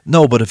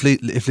 No, but if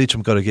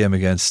Leitrim got a game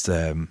against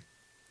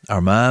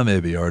Armagh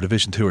maybe, or a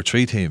Division 2 or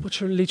 3 team.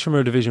 But you're Leitrim or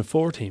a Division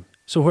 4 team.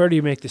 So where do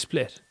you make the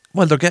split?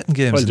 Well, they're getting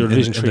games. Well, they're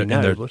Division 3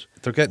 now, but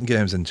they're getting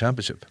games in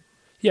Championship.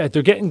 Yeah,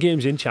 they're getting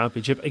games in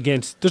Championship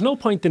against. There's no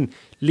point in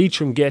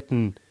Leitrim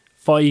getting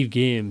 5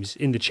 games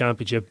in the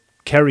Championship,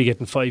 Kerry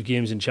getting 5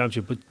 games in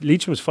Championship, but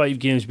Leitrim's 5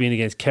 games being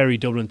against Kerry,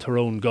 Dublin,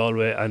 Tyrone,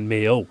 Galway, and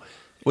Mayo.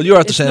 Well, you're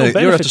after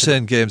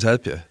saying games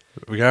help you,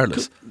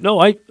 regardless.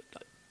 No,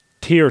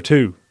 Tier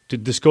 2. The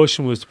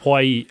discussion was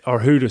why or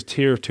who does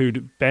Tier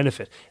 2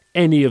 benefit?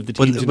 Any of the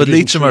teams. But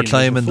Leitrim are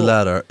climbing the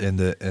ladder in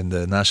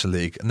the National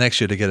League. Next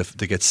year they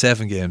get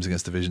 7 games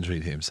against Division 3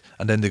 teams,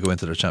 and then they go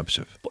into their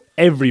Championship. But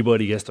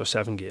everybody gets their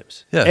 7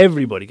 games. Yeah.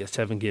 Everybody gets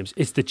 7 games.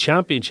 It's the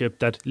Championship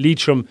that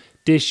Leitrim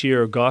this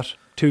year got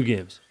 2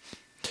 games.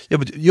 Yeah,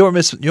 but you're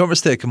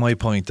mistaken my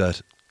point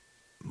about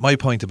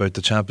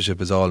the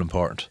Championship is all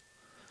important.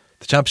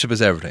 The Championship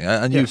is everything,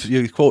 and yes.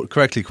 you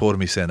correctly quoted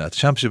me saying that the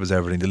Championship is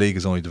everything. The league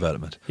is only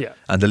development. Yeah,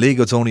 and the league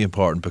is only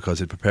important because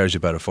it prepares you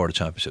better for the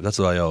Championship. That's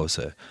what I always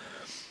say.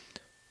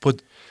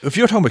 But if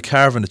you're talking about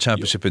Cavan the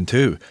Championship in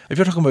 2, if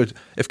you're talking about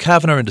if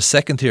Cavan are in the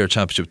 2nd tier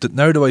Championship,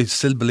 now do I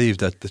still believe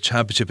that the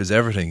Championship is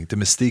everything? The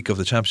mystique of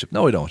the Championship?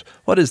 No, I don't.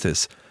 What is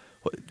this?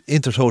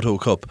 Intertoto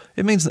Cup.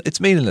 It means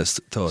it's meaningless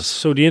to us.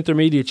 So the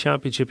Intermediate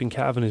Championship in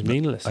Cavan is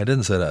meaningless. I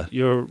didn't say that.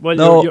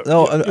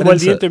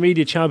 The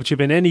Intermediate Championship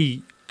in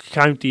any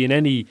county in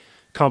any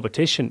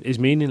competition is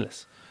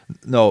meaningless.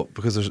 No,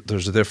 because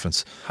there's a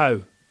difference.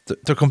 How?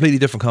 They're completely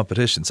different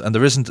competitions, and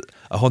there isn't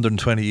a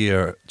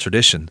 120-year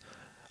tradition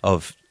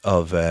of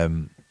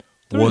one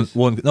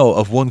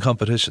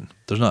competition.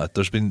 There's not.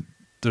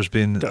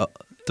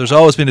 There's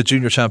always been a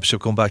junior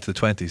championship going back to the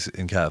 20s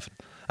in Cavan,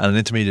 and an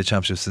intermediate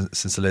championship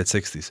since the late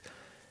 60s.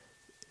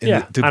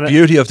 The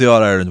beauty of the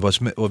All Ireland,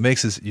 what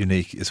makes it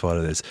unique, is what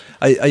it is.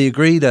 I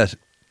agree that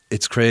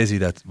it's crazy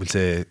that we'll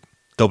say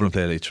Dublin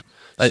play Leitrim.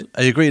 I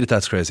agree that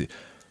that's crazy,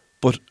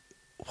 but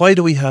why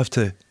do we have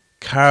to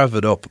carve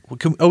it up?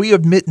 Are we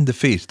admitting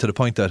defeat to the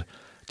point that,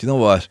 do you know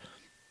what,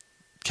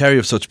 Kerry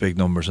have such big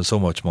numbers and so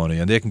much money,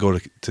 and they can go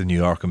to New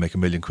York and make £1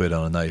 million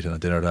on a night and a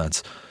dinner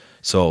dance.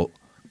 So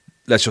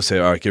let's just say,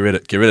 all right, get rid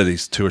of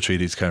these 2 or 3 of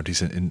these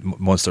counties in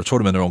Munster, throw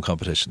them in their own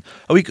competition.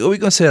 Are we going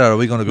to say that? Or are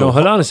we going to go? No,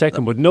 hold on a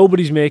second. But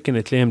nobody's making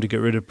a claim to get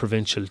rid of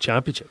provincial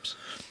championships.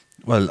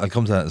 Well, I'll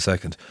come to that in a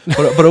second.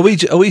 But are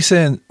we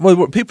saying?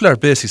 Well, people are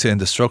basically saying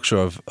the structure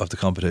of the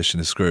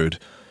competition is screwed,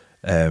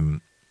 so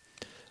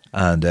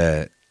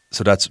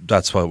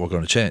that's what we're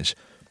going to change.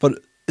 But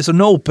is there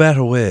no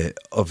better way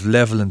of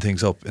levelling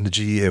things up in the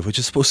GAA, which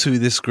is supposed to be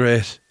this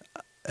great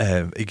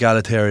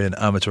egalitarian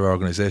amateur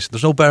organisation?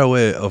 There's no better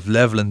way of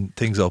levelling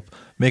things up,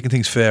 making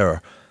things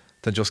fairer,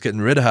 than just getting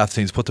rid of half the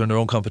teams, put them in their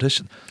own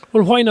competition.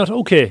 Well, why not?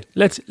 Okay,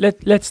 let's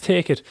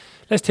take it.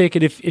 Let's take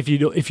it.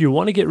 If you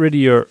want to get rid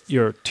of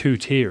your 2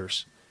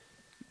 tiers,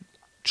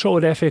 throw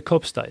it FA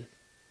Cup style.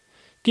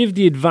 Give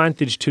the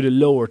advantage to the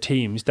lower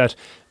teams that,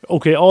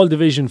 okay, all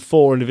Division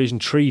 4 and Division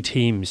 3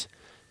 teams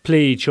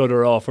play each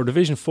other off, or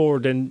Division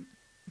 4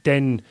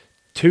 then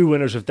 2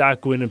 winners of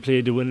that go in and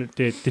play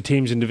the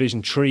teams in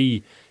Division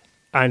 3,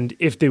 and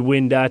if they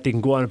win that, they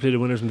can go on and play the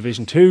winners in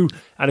Division 2,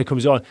 and it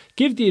comes on.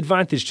 Give the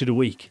advantage to the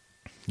weak.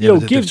 Yeah,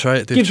 give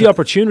the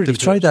opportunity. They've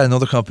tried that in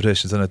other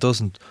competitions, and it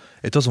doesn't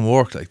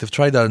work. Like they've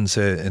tried that in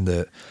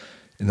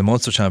the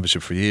Munster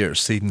Championship for years,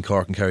 seeding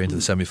Cork and Kerry into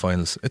the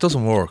semi-finals. It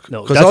doesn't work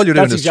because all you're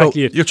doing is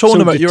you're throwing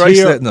them out, you're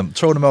isolating them,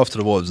 throwing them off to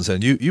the wolves, and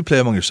saying you play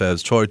among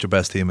yourselves, throw out your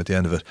best team at the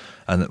end of it,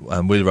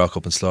 and we'll rock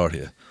up and slaughter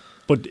you.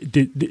 But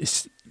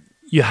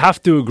you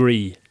have to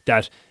agree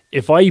that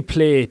if I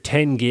play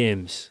 10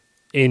 games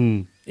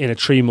in a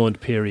 3-month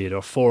period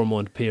or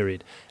 4-month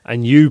period,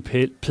 and you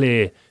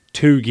play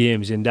 2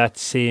 games in that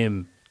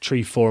same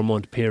 3-4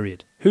 month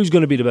period, who's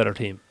going to be the better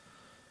team?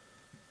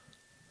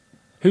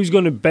 Who's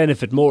going to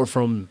benefit more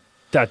from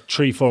that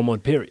 3-4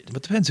 month period? But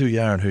it depends who you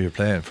are and who you're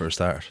playing for a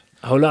start.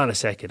 Hold on a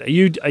second. Are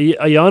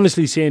you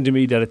honestly saying to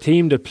me that a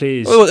team that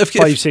plays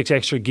 5-6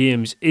 extra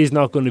games is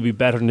not going to be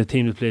better than a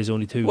team that plays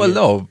only 2 Well, games?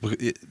 no,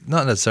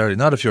 not necessarily.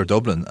 Not if you're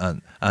Dublin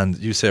and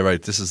you say,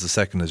 right, this is the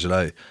 2nd of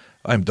July.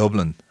 I'm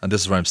Dublin and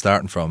this is where I'm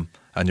starting from,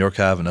 and you're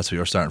Cavan, that's where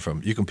you're starting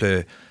from. You can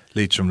play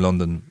Leitrim,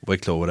 London,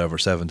 Wicklow, whatever,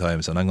 7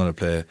 times, and I'm going to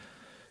play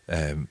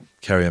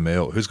Kerry and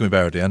Mayo. Who's going to be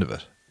better at the end of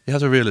it? You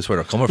have to realise where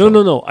they're coming from.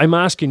 No. I'm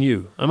asking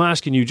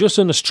you just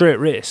in a straight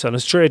race, on a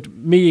straight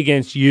me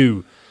against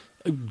you,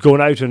 going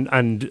out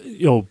and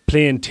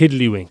playing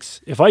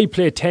tiddlywinks. If I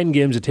play 10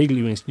 games of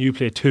tiddlywinks and you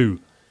play 2,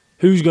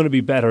 who's going to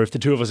be better if the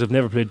two of us have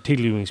never played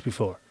tiddlywinks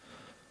before?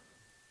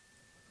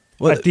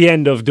 Well, at the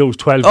end of those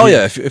 12 games.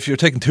 Yeah, if you're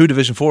taking 2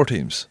 Division 4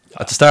 teams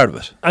at the start of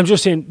it. I'm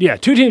just saying, 2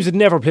 teams that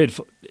never played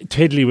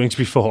tiddlywinks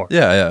before.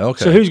 Yeah,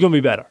 okay. So who's going to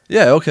be better?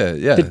 Yeah, okay,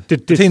 yeah. The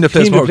team that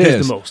plays more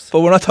games. the most.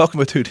 But we're not talking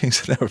about 2 teams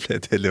that never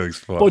played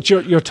tiddlywinks before. But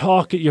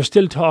you're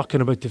still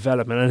talking about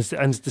development,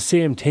 and it's the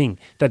same thing,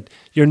 that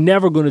you're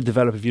never going to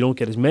develop if you don't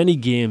get as many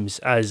games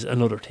as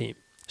another team.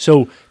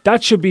 So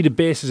that should be the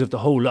basis of the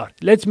whole lot.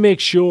 Let's make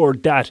sure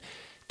that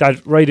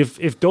right,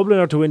 if Dublin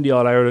are to win the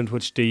All-Ireland,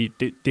 which they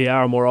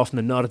are more often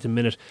than not at the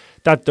minute,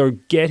 that they're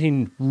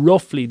getting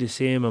roughly the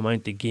same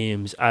amount of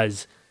games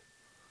as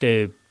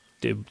the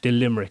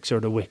Limericks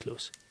or the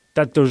Wicklows.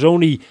 That there's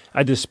only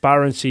a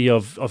disparity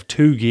of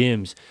 2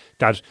 games.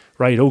 That,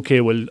 right, okay,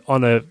 well,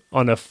 on a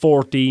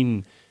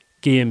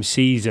 14-game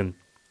season,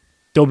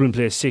 Dublin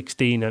plays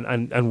 16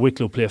 and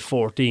Wicklow play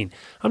 14.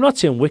 I'm not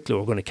saying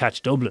Wicklow are going to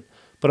catch Dublin,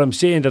 but I'm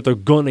saying that they're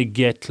going to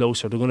get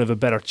closer. They're going to have a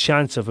better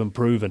chance of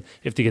improving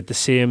if they get the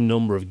same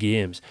number of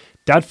games.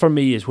 That, for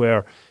me, is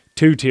where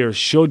 2 tiers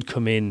should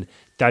come in,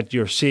 that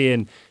you're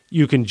saying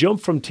you can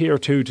jump from Tier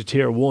 2 to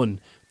Tier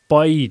 1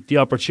 by the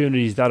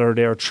opportunities that are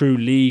there through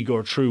league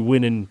or through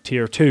winning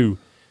Tier 2,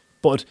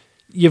 but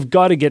you've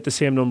got to get the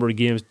same number of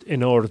games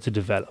in order to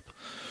develop.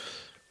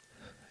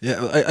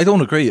 Yeah, I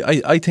don't agree.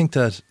 I think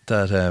that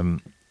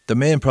the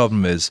main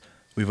problem is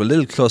we have a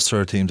little cluster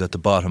of teams at the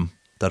bottom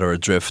that are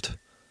adrift,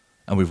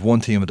 and we've 1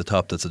 team at the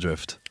top that's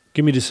adrift.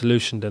 Give me the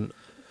solution then.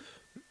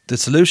 The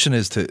solution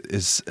is to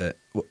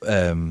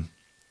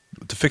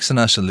fix the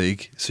National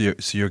League, so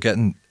you're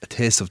getting a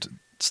taste of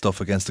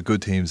stuff against the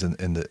good teams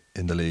in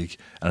the league,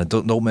 and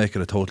don't make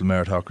it a total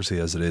meritocracy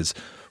as it is,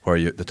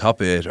 where the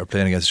top 8 are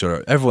playing against each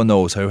other. Everyone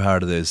knows how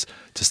hard it is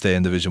to stay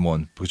in Division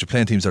 1 because you're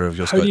playing teams that have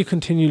just. How do you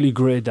continually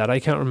grade that?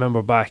 I can't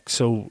remember back.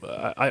 So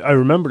I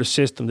remember the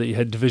system that you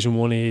had Division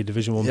 1A,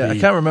 Division 1B. Yeah, I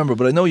can't remember,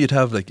 but I know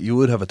you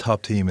would have a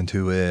top team in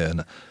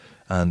 2A,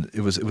 and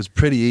it was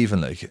pretty even.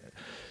 Like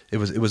it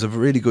was a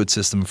really good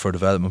system for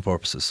development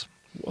purposes.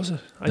 Was it?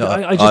 I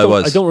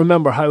don't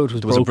remember how it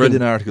was. There was a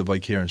brilliant article by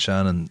Kieran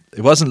Shannon.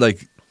 It wasn't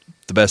like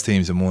the best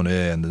teams in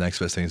 1A and the next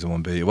best teams in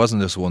 1B. It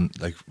wasn't just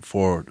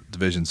 4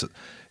 divisions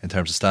in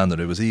terms of standard.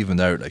 It was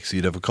evened out. Like, so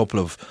you'd have a couple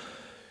of,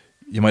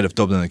 you might have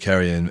Dublin and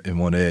Kerry in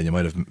 1A, and you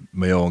might have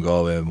Mayo and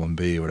Galway in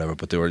 1B or whatever.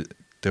 But they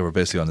were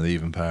basically on an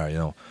even par,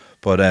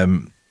 But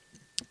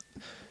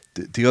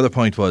the other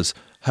point was,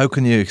 how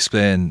can you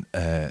explain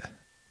the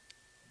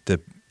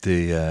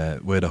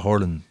way the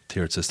hurling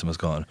tiered system has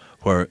gone,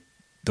 where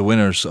the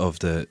winners of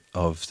the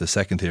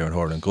 2nd tier in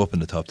hurling go up in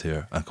the top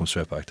tier and come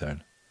straight back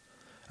down?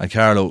 And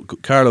Carlow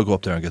go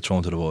up there and get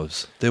thrown to the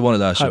wolves. They won it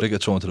last year. They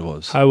get thrown to the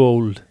wolves. How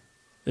old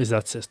is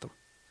that system?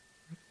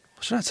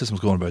 Sure, that system's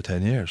going about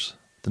 10 years.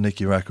 The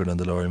Nicky Record and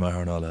the Laurie Maher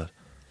and all that.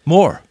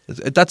 More.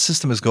 That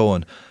system is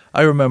going.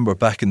 I remember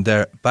back in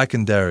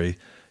Derry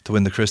to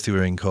win the Christy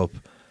Ring Cup.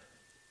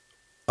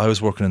 I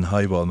was working in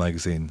Highball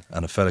magazine,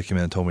 and a fella came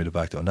in and told me to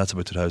back down. And that's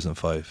about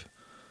 2005.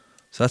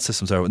 So that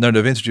system's there. Now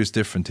they've introduced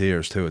different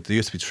tiers to it. There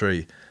used to be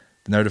 3.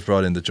 Now they've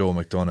brought in the Joe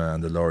McDonough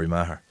and the Laurie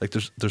Maher. Like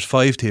there's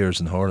 5 tiers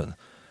in hurling.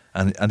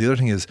 And the other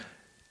thing is,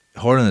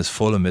 hurling is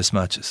full of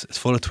mismatches. It's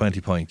full of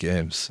 20-point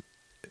games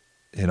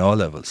in all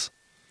levels.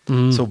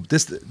 Mm. So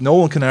no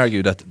one can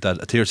argue that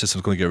a tier system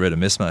is going to get rid of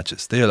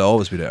mismatches. They'll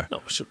always be there.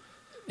 No, sure.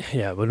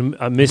 Yeah, but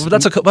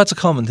that's a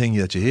common thing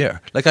that you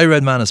hear. Like, I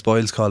read Manus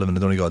Boyle's column in the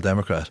Donegal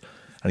Democrat,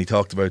 and he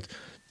talked about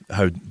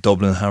how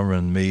Dublin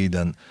hammering Meath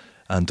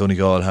and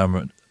Donegal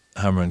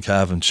hammering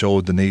Cavan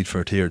showed the need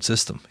for a tiered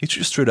system. He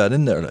just threw that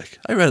in there. Like,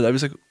 I read it, I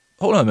was like,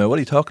 hold on a minute, what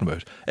are you talking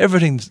about?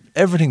 Everything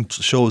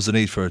shows the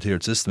need for a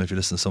tiered system if you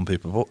listen to some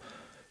people. But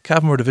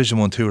Cavan were Division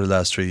 1, 2 the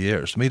last 3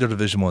 years. Meath are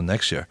Division 1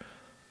 next year.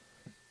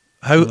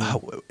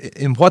 How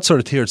in what sort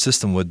of tiered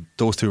system would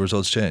those 2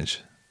 results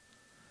change?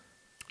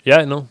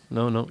 Yeah, no.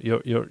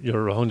 You're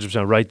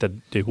 100% right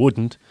that they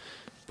wouldn't.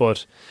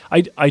 But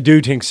I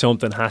do think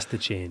something has to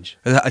change.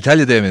 I tell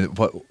you, Damien,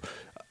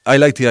 I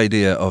like the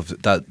idea of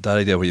that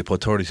idea where you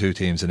put 32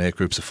 teams in 8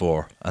 groups of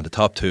 4, and the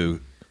top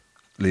 2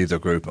 leave their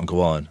group and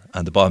go on,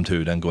 and the bottom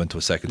 2 then go into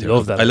a second tier.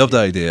 I love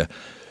that idea.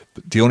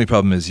 But the only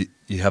problem is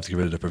you have to get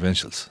rid of the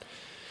provincials.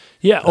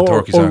 Yeah,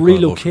 or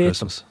relocate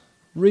them.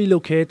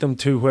 Relocate them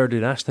to where the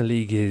National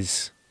League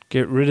is.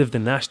 Get rid of the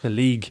National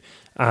League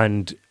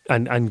and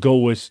go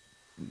with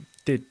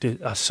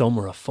a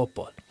summer of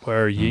football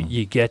where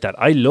you get that.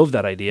 I love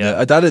that idea.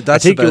 Yeah, that's I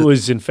think it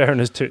was, in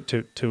fairness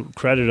to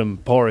credit him,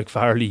 Pádraig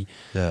Farley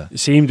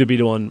seemed to be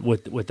the one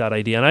with that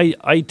idea, and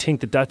I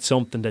think that's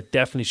something that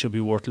definitely should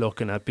be worth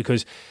looking at,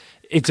 because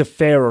it's a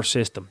fairer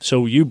system.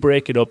 So you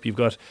break it up. You've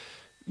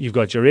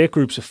got your 8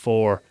 groups of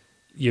 4.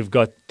 You've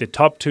got the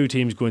top 2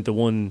 teams going to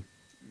one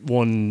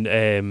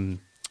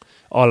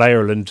All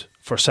Ireland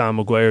for Sam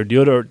Maguire.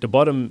 The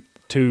bottom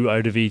 2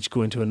 out of each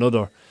go into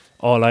another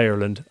All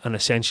Ireland, and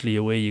essentially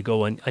away you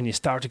go, and you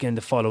start again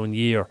the following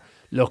year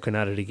looking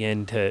at it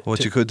again.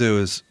 What you could do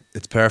is,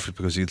 it's perfect,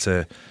 because you'd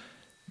say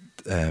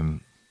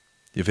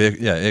you've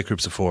 8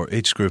 groups of 4.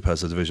 Each group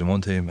has a Division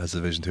 1 team, has a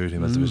Division 2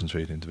 team, has a Division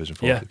 3 team, Division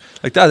 4 team.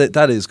 Like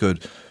that is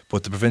good,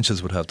 but the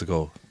provincials would have to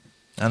go.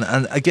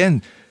 And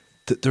again,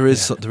 there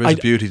is a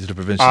beauty to the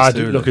provincials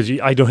too. Look,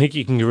 I don't think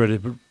you can get rid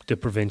of the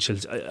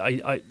provincials.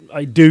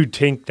 I do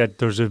think that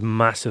there's a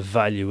massive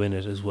value in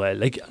it as well.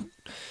 Like,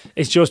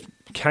 it's just,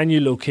 can you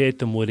locate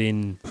them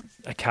within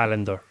a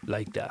calendar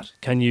like that?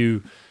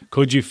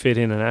 Could you fit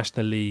in a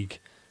National League,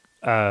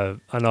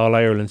 an All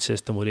Ireland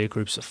system with 8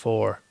 groups of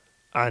 4,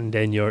 and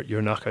then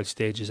your knockout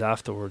stages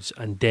afterwards,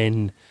 and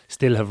then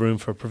still have room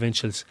for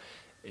provincials?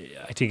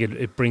 I think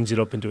it brings it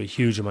up into a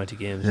huge amount of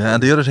games. Yeah,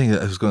 and the other thing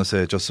I was going to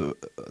say, just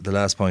the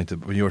last point,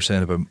 when you were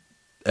saying about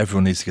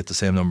everyone needs to get the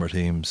same number of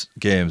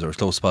games, or as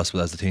close as possible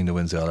as the team that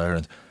wins the All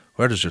Ireland,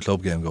 where does your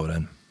club game go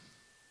then?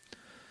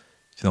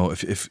 You know,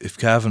 if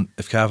Cavan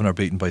are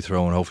beaten by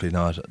Tyrone, hopefully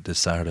not this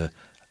Saturday,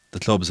 the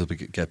clubs will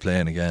get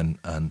playing again,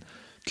 and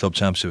club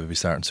championship will be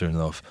starting soon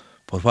enough.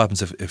 But what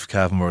happens if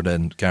Cavan were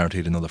then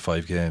guaranteed another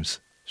 5 games?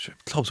 Sure,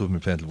 clubs wouldn't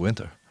be playing till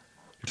winter.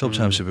 Your club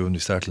championship wouldn't be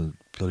starting till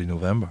bloody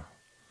November.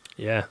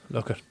 Yeah,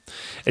 look,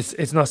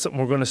 it's not something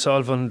we're going to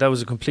solve on. That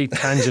was a complete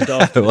tangent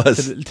off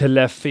to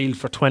left field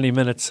for 20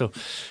 minutes. So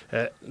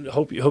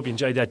hope you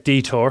enjoyed that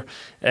detour.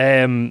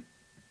 We'll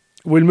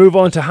move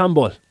on to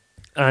handball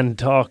and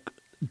talk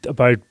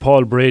about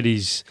Paul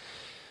Brady's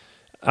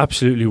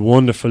absolutely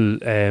wonderful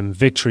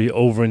victory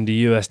over in the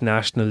US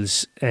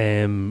Nationals.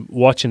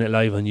 Watching it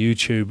live on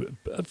YouTube.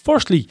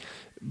 Firstly,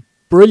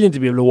 brilliant to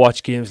be able to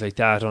watch games like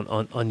that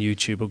on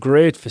YouTube. A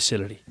great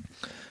facility.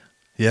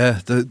 Yeah,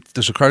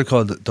 there's a crowd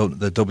called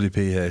the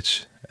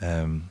WPH,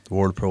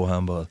 World Pro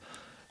Handball.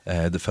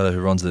 The fellow who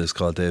runs it is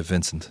called Dave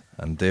Vincent,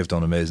 and they've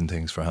done amazing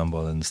things for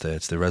handball in the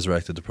States. They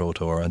resurrected the Pro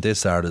Tour, and they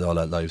started all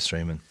that live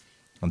streaming,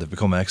 and they've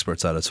become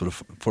experts at it. So the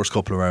first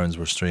couple of rounds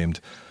were streamed,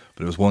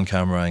 but it was one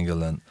camera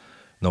angle and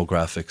no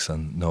graphics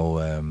and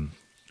no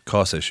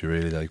cost issue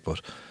really.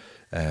 But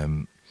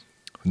when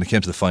they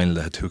came to the final,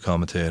 they had 2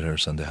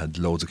 commentators and they had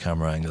loads of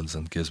camera angles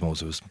and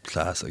gizmos. It was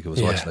class. Like, it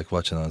was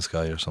watching on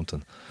Sky or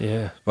something.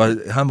 Yeah. Well,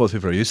 handball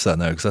people are used to that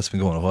now, because that's been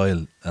going a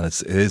while, and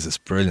it's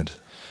brilliant.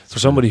 For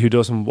somebody who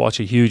doesn't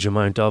watch a huge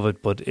amount of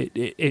it, but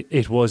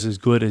it was as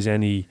good as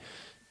any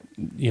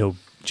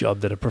job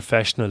that a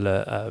professional,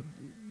 a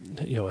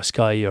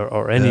Sky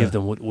or any of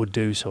them would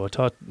do. So I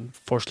thought,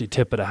 firstly,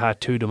 tip of the hat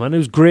to them, and it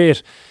was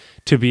great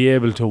to be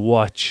able to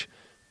watch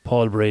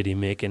Paul Brady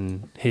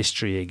making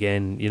history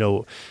again.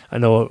 I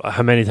know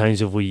how many times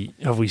have we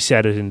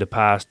said it in the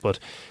past, but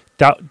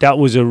that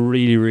was a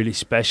really, really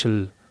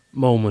special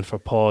moment for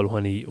Paul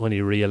when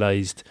he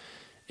realised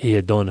he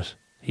had done it.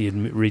 He had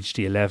reached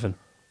the 11.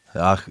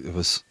 It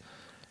was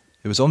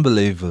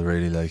unbelievable,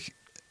 really. Like,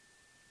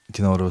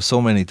 there was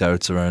so many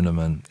doubts around him,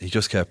 and he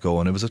just kept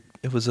going. It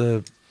was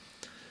a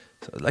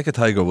like a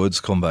Tiger Woods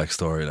comeback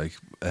story.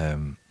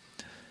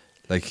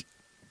 Like,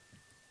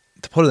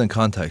 to put it in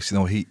context,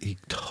 he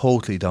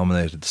totally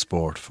dominated the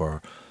sport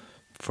for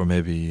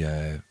maybe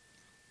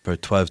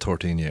about 12,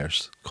 13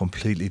 years.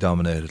 Completely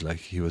dominated. Like,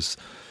 he was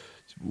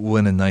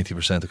winning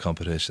 90% of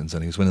competitions,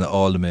 and he was winning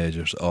all the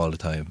majors all the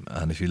time.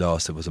 And if he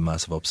lost, it was a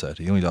massive upset.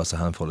 He only lost a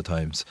handful of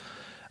times,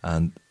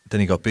 and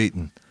then he got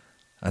beaten,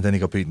 and then he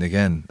got beaten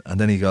again, and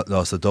then he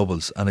lost the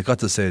doubles. And it got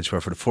to the stage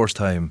where, for the first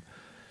time,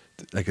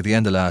 like at the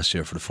end of last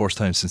year, for the first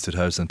time since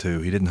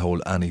 2002, he didn't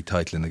hold any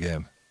title in the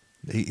game.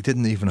 He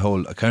didn't even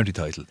hold a county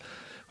title,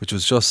 which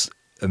was just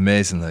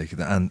amazing.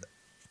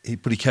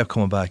 But he kept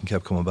coming back,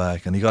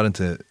 and he got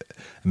into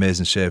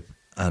amazing shape,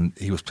 and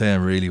he was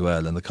playing really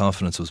well, and the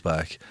confidence was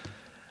back.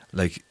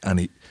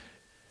 And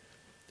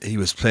he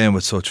was playing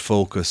with such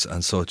focus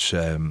and such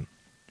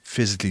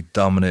physically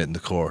dominating the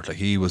court. Like,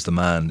 he was the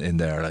man in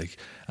there.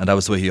 And that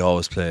was the way he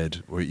always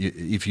played. Where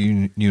if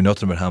you knew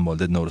nothing about handball,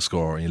 didn't know the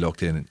score, and you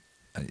looked in,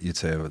 you'd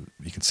say, well,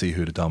 you can see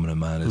who the dominant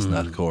man is in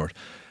that court.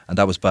 And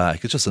that was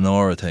back. It's just an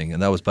aura thing,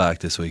 and that was back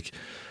this week.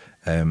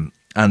 And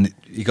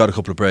he got a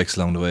couple of breaks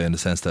along the way, in the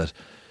sense that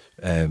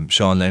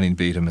Sean Lennon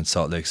beat him in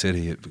Salt Lake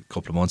City a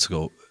couple of months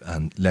ago,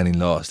 and Lennon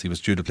lost. He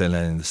was due to play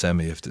Lennon in the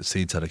semi if the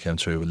seeds had come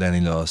through, but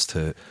Lennon lost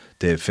to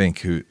Dave Fink,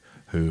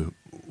 who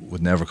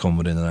would never come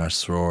within an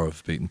arse's roar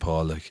of beating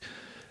Paul.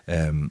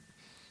 And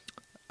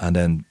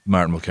then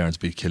Martin Mulcairns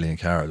beat Killian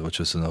Carroll, which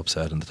was an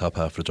upset in the top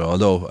half of the draw,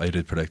 although I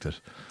did predict it.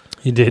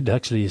 You did,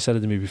 actually. You said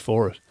it to me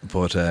before it.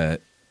 But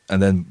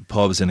and then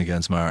Paul was in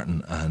against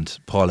Martin, and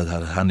Paul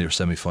had a handier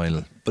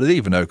semi-final. But it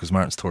evened out because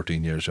Martin's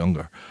 13 years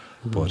younger.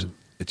 But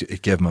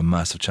it gave him a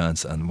massive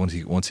chance. And once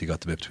he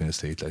got the bit between his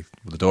teeth, like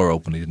with the door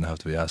open, he didn't have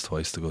to be asked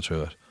twice to go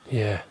through it.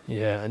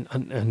 Yeah,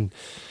 and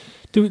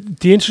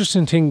the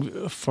interesting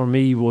thing for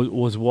me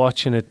was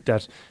watching it,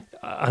 that,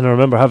 and I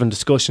remember having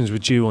discussions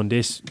with you on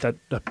this, that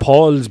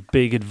Paul's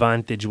big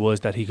advantage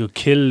was that he could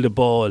kill the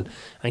ball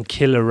and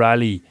kill a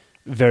rally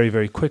very,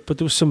 very quick. But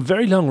there was some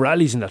very long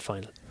rallies in that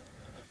final.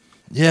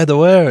 Yeah, there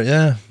were.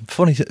 Yeah,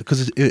 funny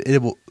because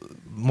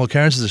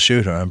Mulcairns is a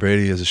shooter and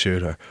Brady is a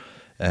shooter.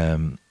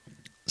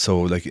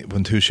 So like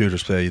when two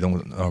shooters play, you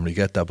don't normally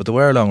get that. But there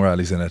were long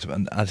rallies in it,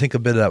 and I think a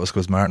bit of that was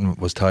because Martin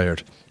was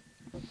tired,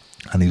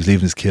 and he was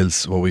leaving his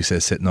kills, what we say,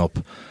 sitting up.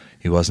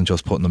 He wasn't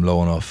just putting them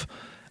low enough,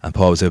 and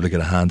Paul was able to get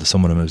a hand to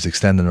some of them. He was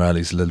extending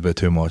rallies a little bit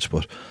too much.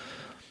 But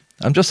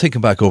I'm just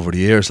thinking back over the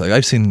years. Like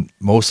I've seen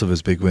most of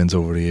his big wins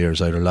over the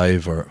years, either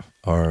live or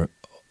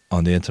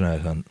on the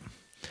internet, and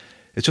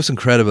it's just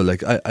incredible.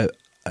 Like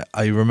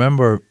I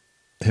remember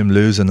him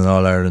losing an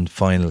All-Ireland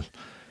final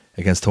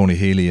against Tony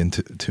Healy in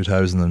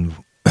 2001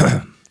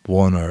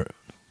 or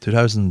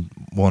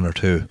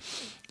 2.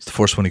 It's the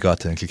first one he got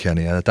to in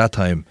Kilkenny, and at that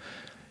time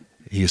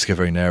he used to get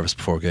very nervous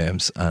before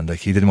games, and like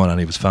he didn't want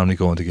any of his family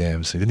going to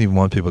games. He didn't even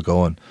want people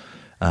going,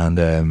 and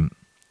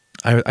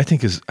I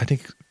think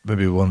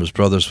maybe one of his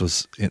brothers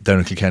was down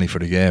in Kilkenny for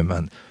the game,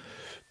 and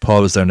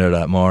Paul was down there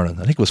that morning.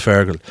 I think it was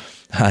Fergal,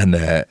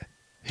 and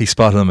he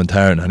spotted him in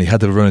town, and he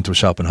had to run into a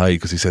shop and hide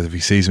because he said if he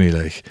sees me,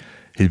 like,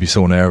 he'd be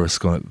so nervous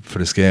going for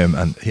this game.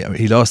 And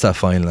he lost that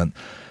final, and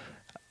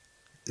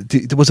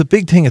there was a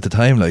big thing at the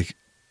time. Like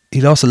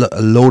he lost a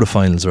load of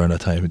finals around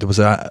that time. There was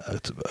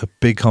a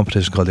big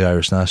competition called the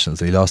Irish Nationals.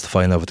 He lost the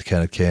final of it to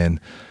Kenneth Kane.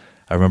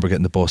 I remember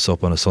getting the bus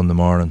up on a Sunday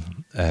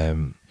morning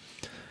to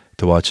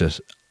watch it,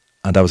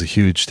 and that was a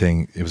huge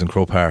thing. It was in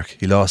Croke Park.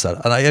 He lost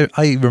that, and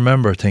I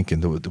remember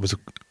thinking there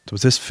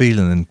was this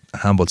feeling in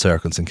handball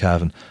circles in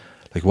Cavan,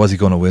 like, was he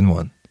going to win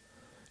one?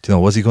 Do you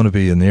know, was he going to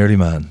be an early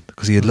man?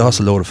 Because he had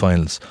lost a load of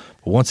finals,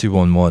 but once he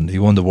won one, he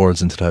won the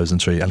Worlds in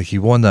 2003, and like, he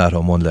won that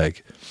on one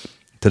leg.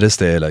 To this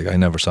day, like, I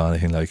never saw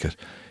anything like it.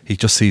 He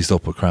just seized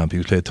up with cramp.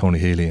 He played Tony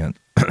Healy, and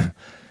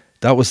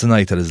that was the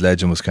night that his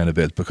legend was kind of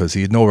built, because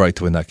he had no right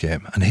to win that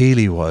game. And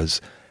Healy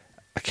was,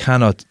 I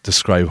cannot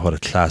describe what a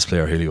class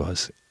player Healy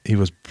was. He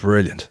was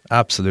brilliant,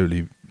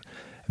 absolutely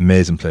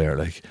amazing player.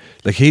 Like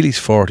Healy's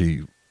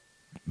 40,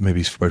 maybe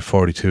he's about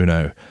 42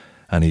 now,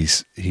 and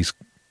he's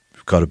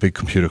got a big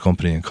computer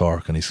company in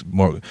Cork, and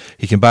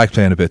he came back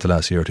playing a bit the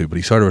last year or two, but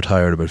he sort of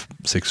retired about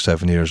 6 or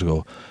 7 years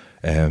ago,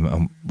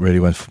 and really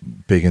went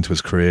big into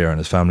his career and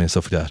his family and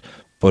stuff like that.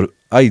 But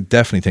I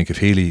definitely think if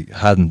Healy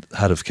had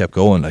kept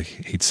going, like,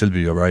 he'd still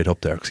be right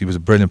up there, because he was a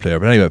brilliant player.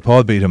 But anyway,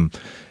 Paul beat him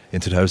in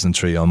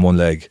 2003 on one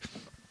leg,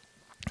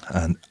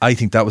 and I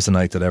think that was the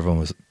night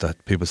that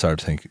people started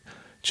to think,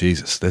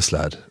 Jesus, this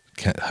lad,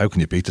 how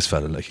can you beat this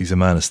fella? Like, he's a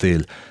man of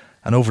steel.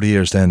 And over the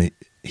years then,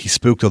 he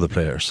spooked other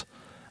players,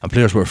 and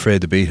players were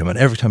afraid to beat him, and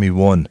every time he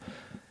won,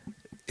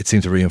 it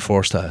seemed to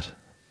reinforce that.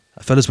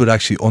 Fellas would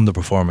actually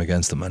underperform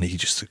against him, and he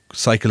just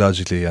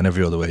psychologically and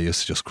every other way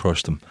used to just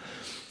crush them.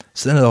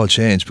 So then it all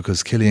changed,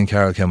 because Killian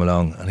Carroll came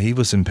along, and he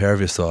was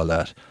impervious to all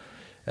that.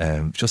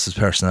 Just his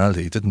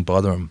personality, it didn't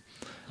bother him,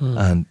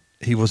 and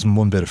he wasn't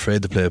one bit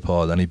afraid to play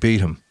Paul, and he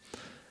beat him,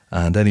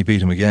 and then he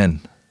beat him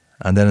again,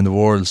 and then in the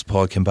Worlds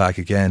Paul came back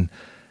again,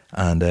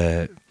 and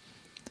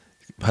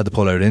had to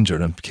pull out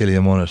injured, and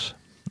Killian won it,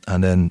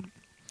 and then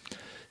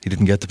he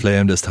didn't get to play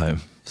him this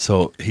time.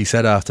 So he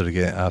said after the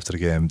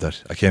game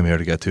that I came here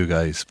to get two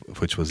guys,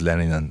 which was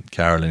Lennon and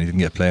Carroll, and he didn't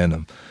get playing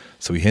them.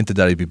 So he hinted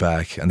that he'd be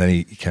back, and then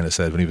he kind of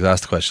said, when he was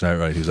asked the question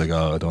outright, he was like,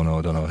 "Oh, I don't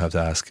know, I have to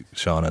ask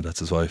Shauna, that's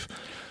his wife."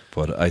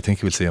 But I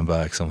think we'll see him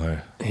back somehow.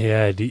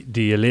 Yeah,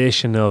 the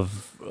elation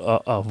of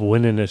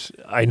winning it.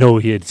 I know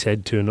he had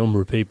said to a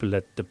number of people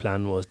that the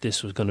plan was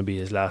this was going to be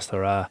his last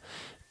hurrah.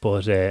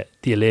 But the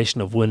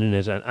elation of winning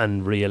it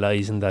and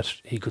realising that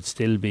he could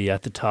still be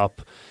at the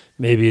top,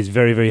 maybe it's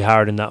very, very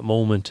hard in that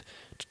moment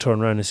to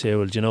turn around and say,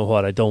 well, do you know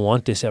what, I don't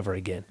want this ever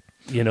again.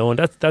 You know, and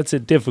that's a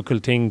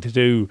difficult thing to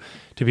do,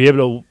 to be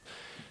able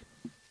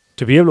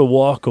to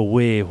walk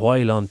away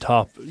while on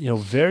top. You know,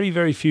 very,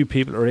 very few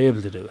people are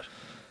able to do it.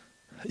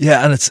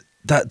 Yeah, and it's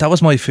that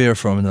was my fear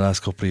for him in the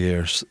last couple of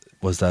years,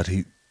 was that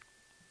he'd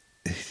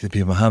be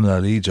a Muhammad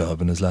Ali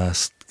job in his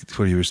last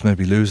 2 years,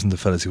 maybe losing the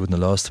fellas he wouldn't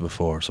have lost to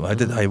before. So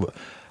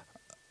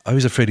I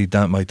was afraid he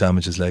might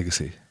damage his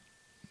legacy,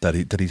 that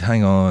he'd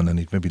hang on and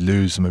he'd maybe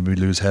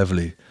lose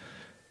heavily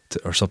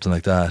or something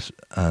like that,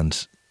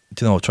 and,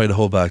 you know, try to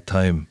hold back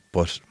time.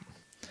 But,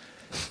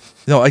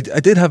 you know, I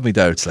did have my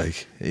doubts.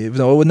 Like, you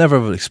know, I would never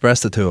have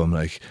expressed it to him.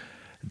 Like,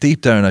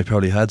 deep down, I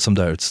probably had some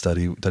doubts that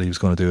he was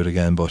going to do it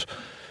again. But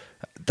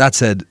that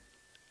said,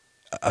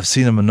 I've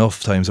seen him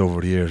enough times over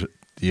the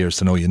years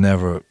to know you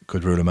never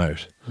could rule him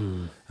out.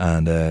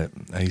 And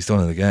he's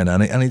done it again,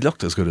 and he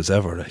looked as good as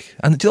ever. Like,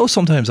 and, you know,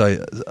 sometimes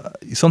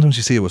you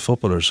see it with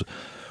footballers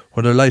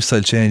where their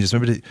lifestyle changes.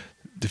 Maybe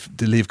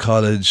they leave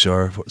college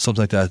or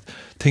something like that.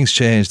 Things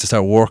change. They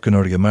start working,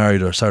 or they get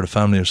married, or start a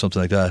family, or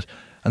something like that,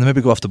 and they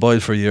maybe go off the boil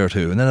for a year or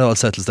two, and then it all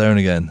settles down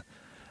again,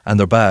 and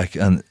they're back,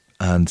 and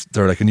and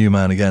they're like a new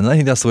man again. And I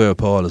think that's the way with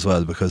Paul as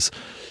well, because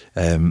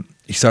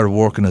he started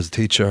working as a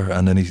teacher,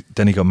 and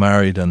then he got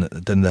married, and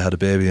then they had a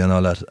baby and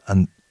all that.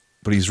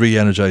 But he's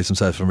re-energised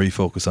himself and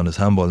refocused on his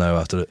handball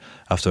now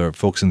after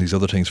focusing these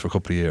other things for a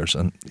couple of years,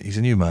 and he's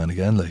a new man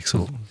again. Like,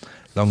 so.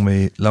 Long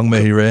may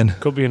he reign.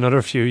 Could be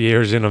another few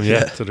years in him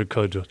yet, so it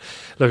could. Look,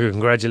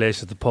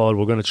 congratulations to Paul.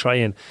 We're going to try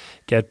and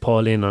get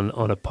Paul in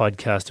on a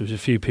podcast. There's a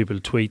few people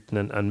tweeting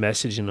and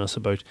messaging us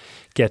about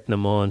getting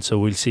him on, so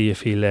we'll see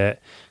if he'll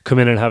come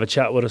in and have a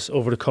chat with us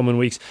over the coming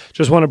weeks.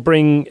 Just want to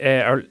bring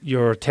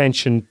your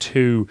attention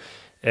to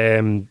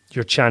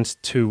your chance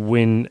to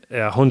win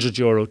a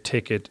 €100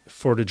 ticket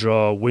for the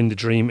draw, Win the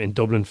Dream in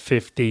Dublin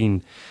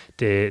 15,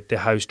 the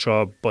house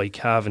draw by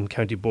Cavan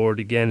County Board.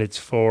 Again, it's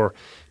for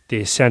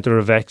the Centre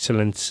of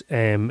Excellence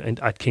and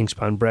at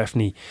Kingspan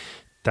Breffni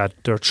that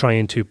they're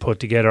trying to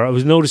put together. I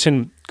was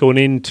noticing going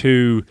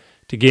into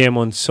the game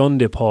on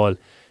Sunday, Paul,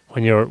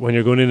 when you're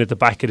going in at the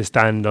back of the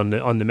stand on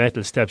the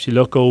metal steps, you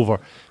look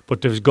over,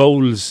 but there's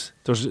goals.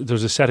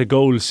 There's a set of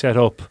goals set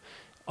up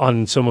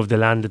on some of the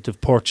land that they've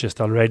purchased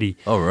already.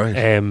 Oh,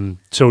 right.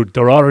 So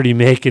they're already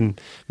making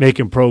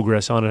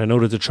progress on it. I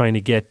know that they're trying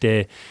to get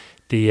the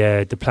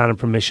planning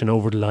permission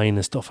over the line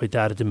and stuff like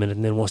that at the minute,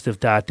 and then once they've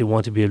that, they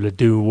want to be able to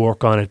do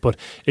work on it. But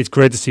it's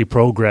great to see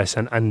progress,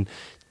 and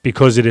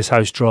because of this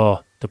house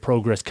draw, the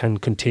progress can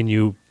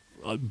continue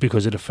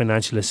because of the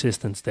financial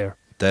assistance there.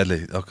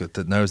 Deadly. Look,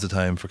 now's the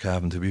time for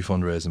Cavan to be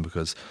fundraising,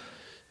 because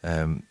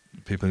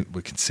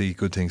we can see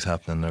good things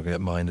happening. They're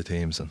getting behind the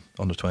teams, and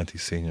under 20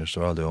 seniors,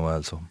 they're all doing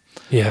well. So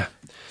yeah,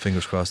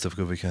 fingers crossed, have a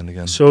good weekend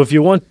again. So if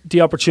you want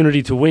the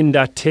opportunity to win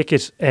that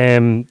ticket,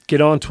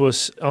 get on to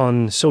us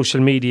on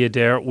social media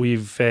there.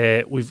 We've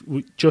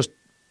just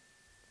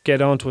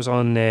get on to us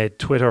on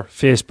Twitter,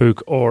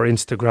 Facebook or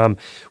Instagram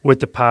with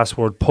the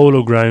password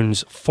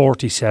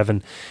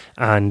PoloGrounds47,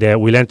 and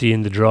we'll enter you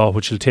in the draw,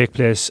 which will take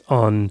place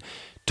on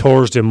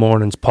Thursday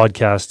morning's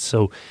podcast.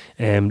 So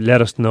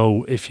let us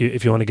know if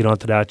you want to get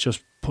onto that.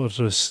 Just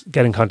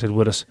get in contact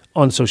with us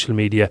on social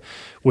media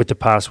with the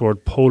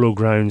password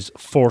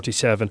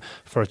PoloGrounds47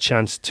 for a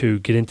chance to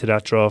get into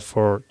that draw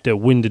for the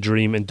Win the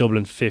Dream in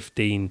Dublin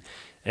 15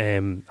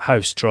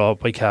 house draw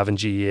by Cavan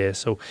GAA.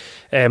 So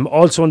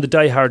also on the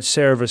Die Hard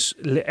service,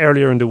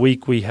 earlier in the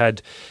week we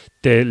had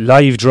the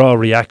live draw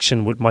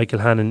reaction with Michael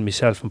Hannon,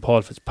 myself and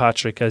Paul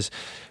Fitzpatrick, as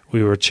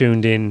we were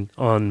tuned in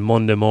on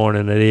Monday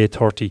morning at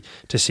 8:30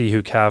 to see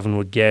who Cavan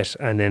would get,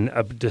 and then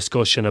a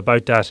discussion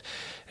about that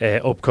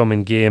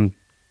upcoming game.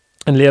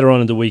 And later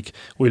on in the week,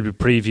 we'll be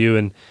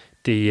previewing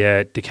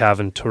the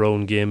Cavan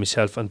Tyrone game,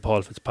 myself and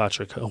Paul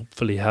Fitzpatrick,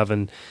 hopefully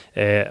having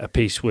a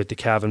piece with the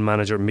Cavan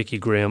manager Mickey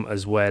Graham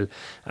as well.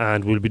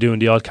 And we'll be doing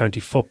the All-County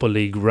Football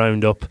League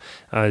roundup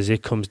as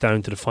it comes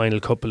down to the final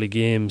couple of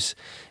games.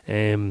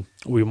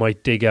 We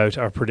might dig out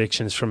our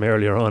predictions from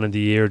earlier on in the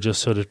year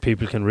just so that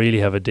people can really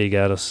have a dig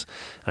at us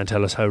and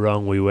tell us how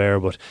wrong we were,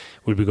 but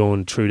we'll be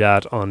going through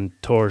that on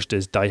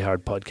Thursday's Die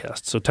Hard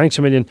podcast. So thanks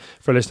a million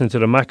for listening to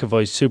the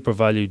McAvoy Super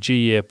Value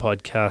GAA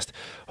podcast.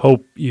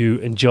 Hope you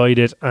enjoyed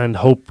it, and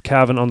hope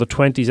Cavan on the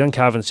 20s and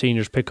Cavan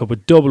seniors pick up a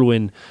double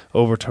win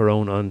over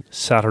Tyrone on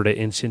Saturday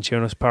in St.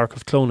 Tiernas Park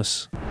of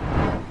Clones.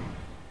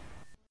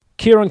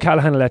 Kieran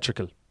Callahan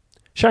Electrical.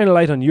 Shine a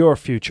light on your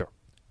future.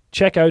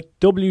 Check out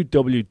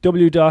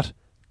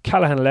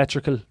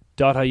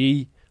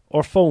www.callahanelectrical.ie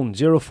or phone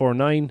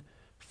 049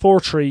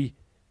 43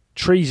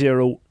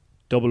 30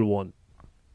 11.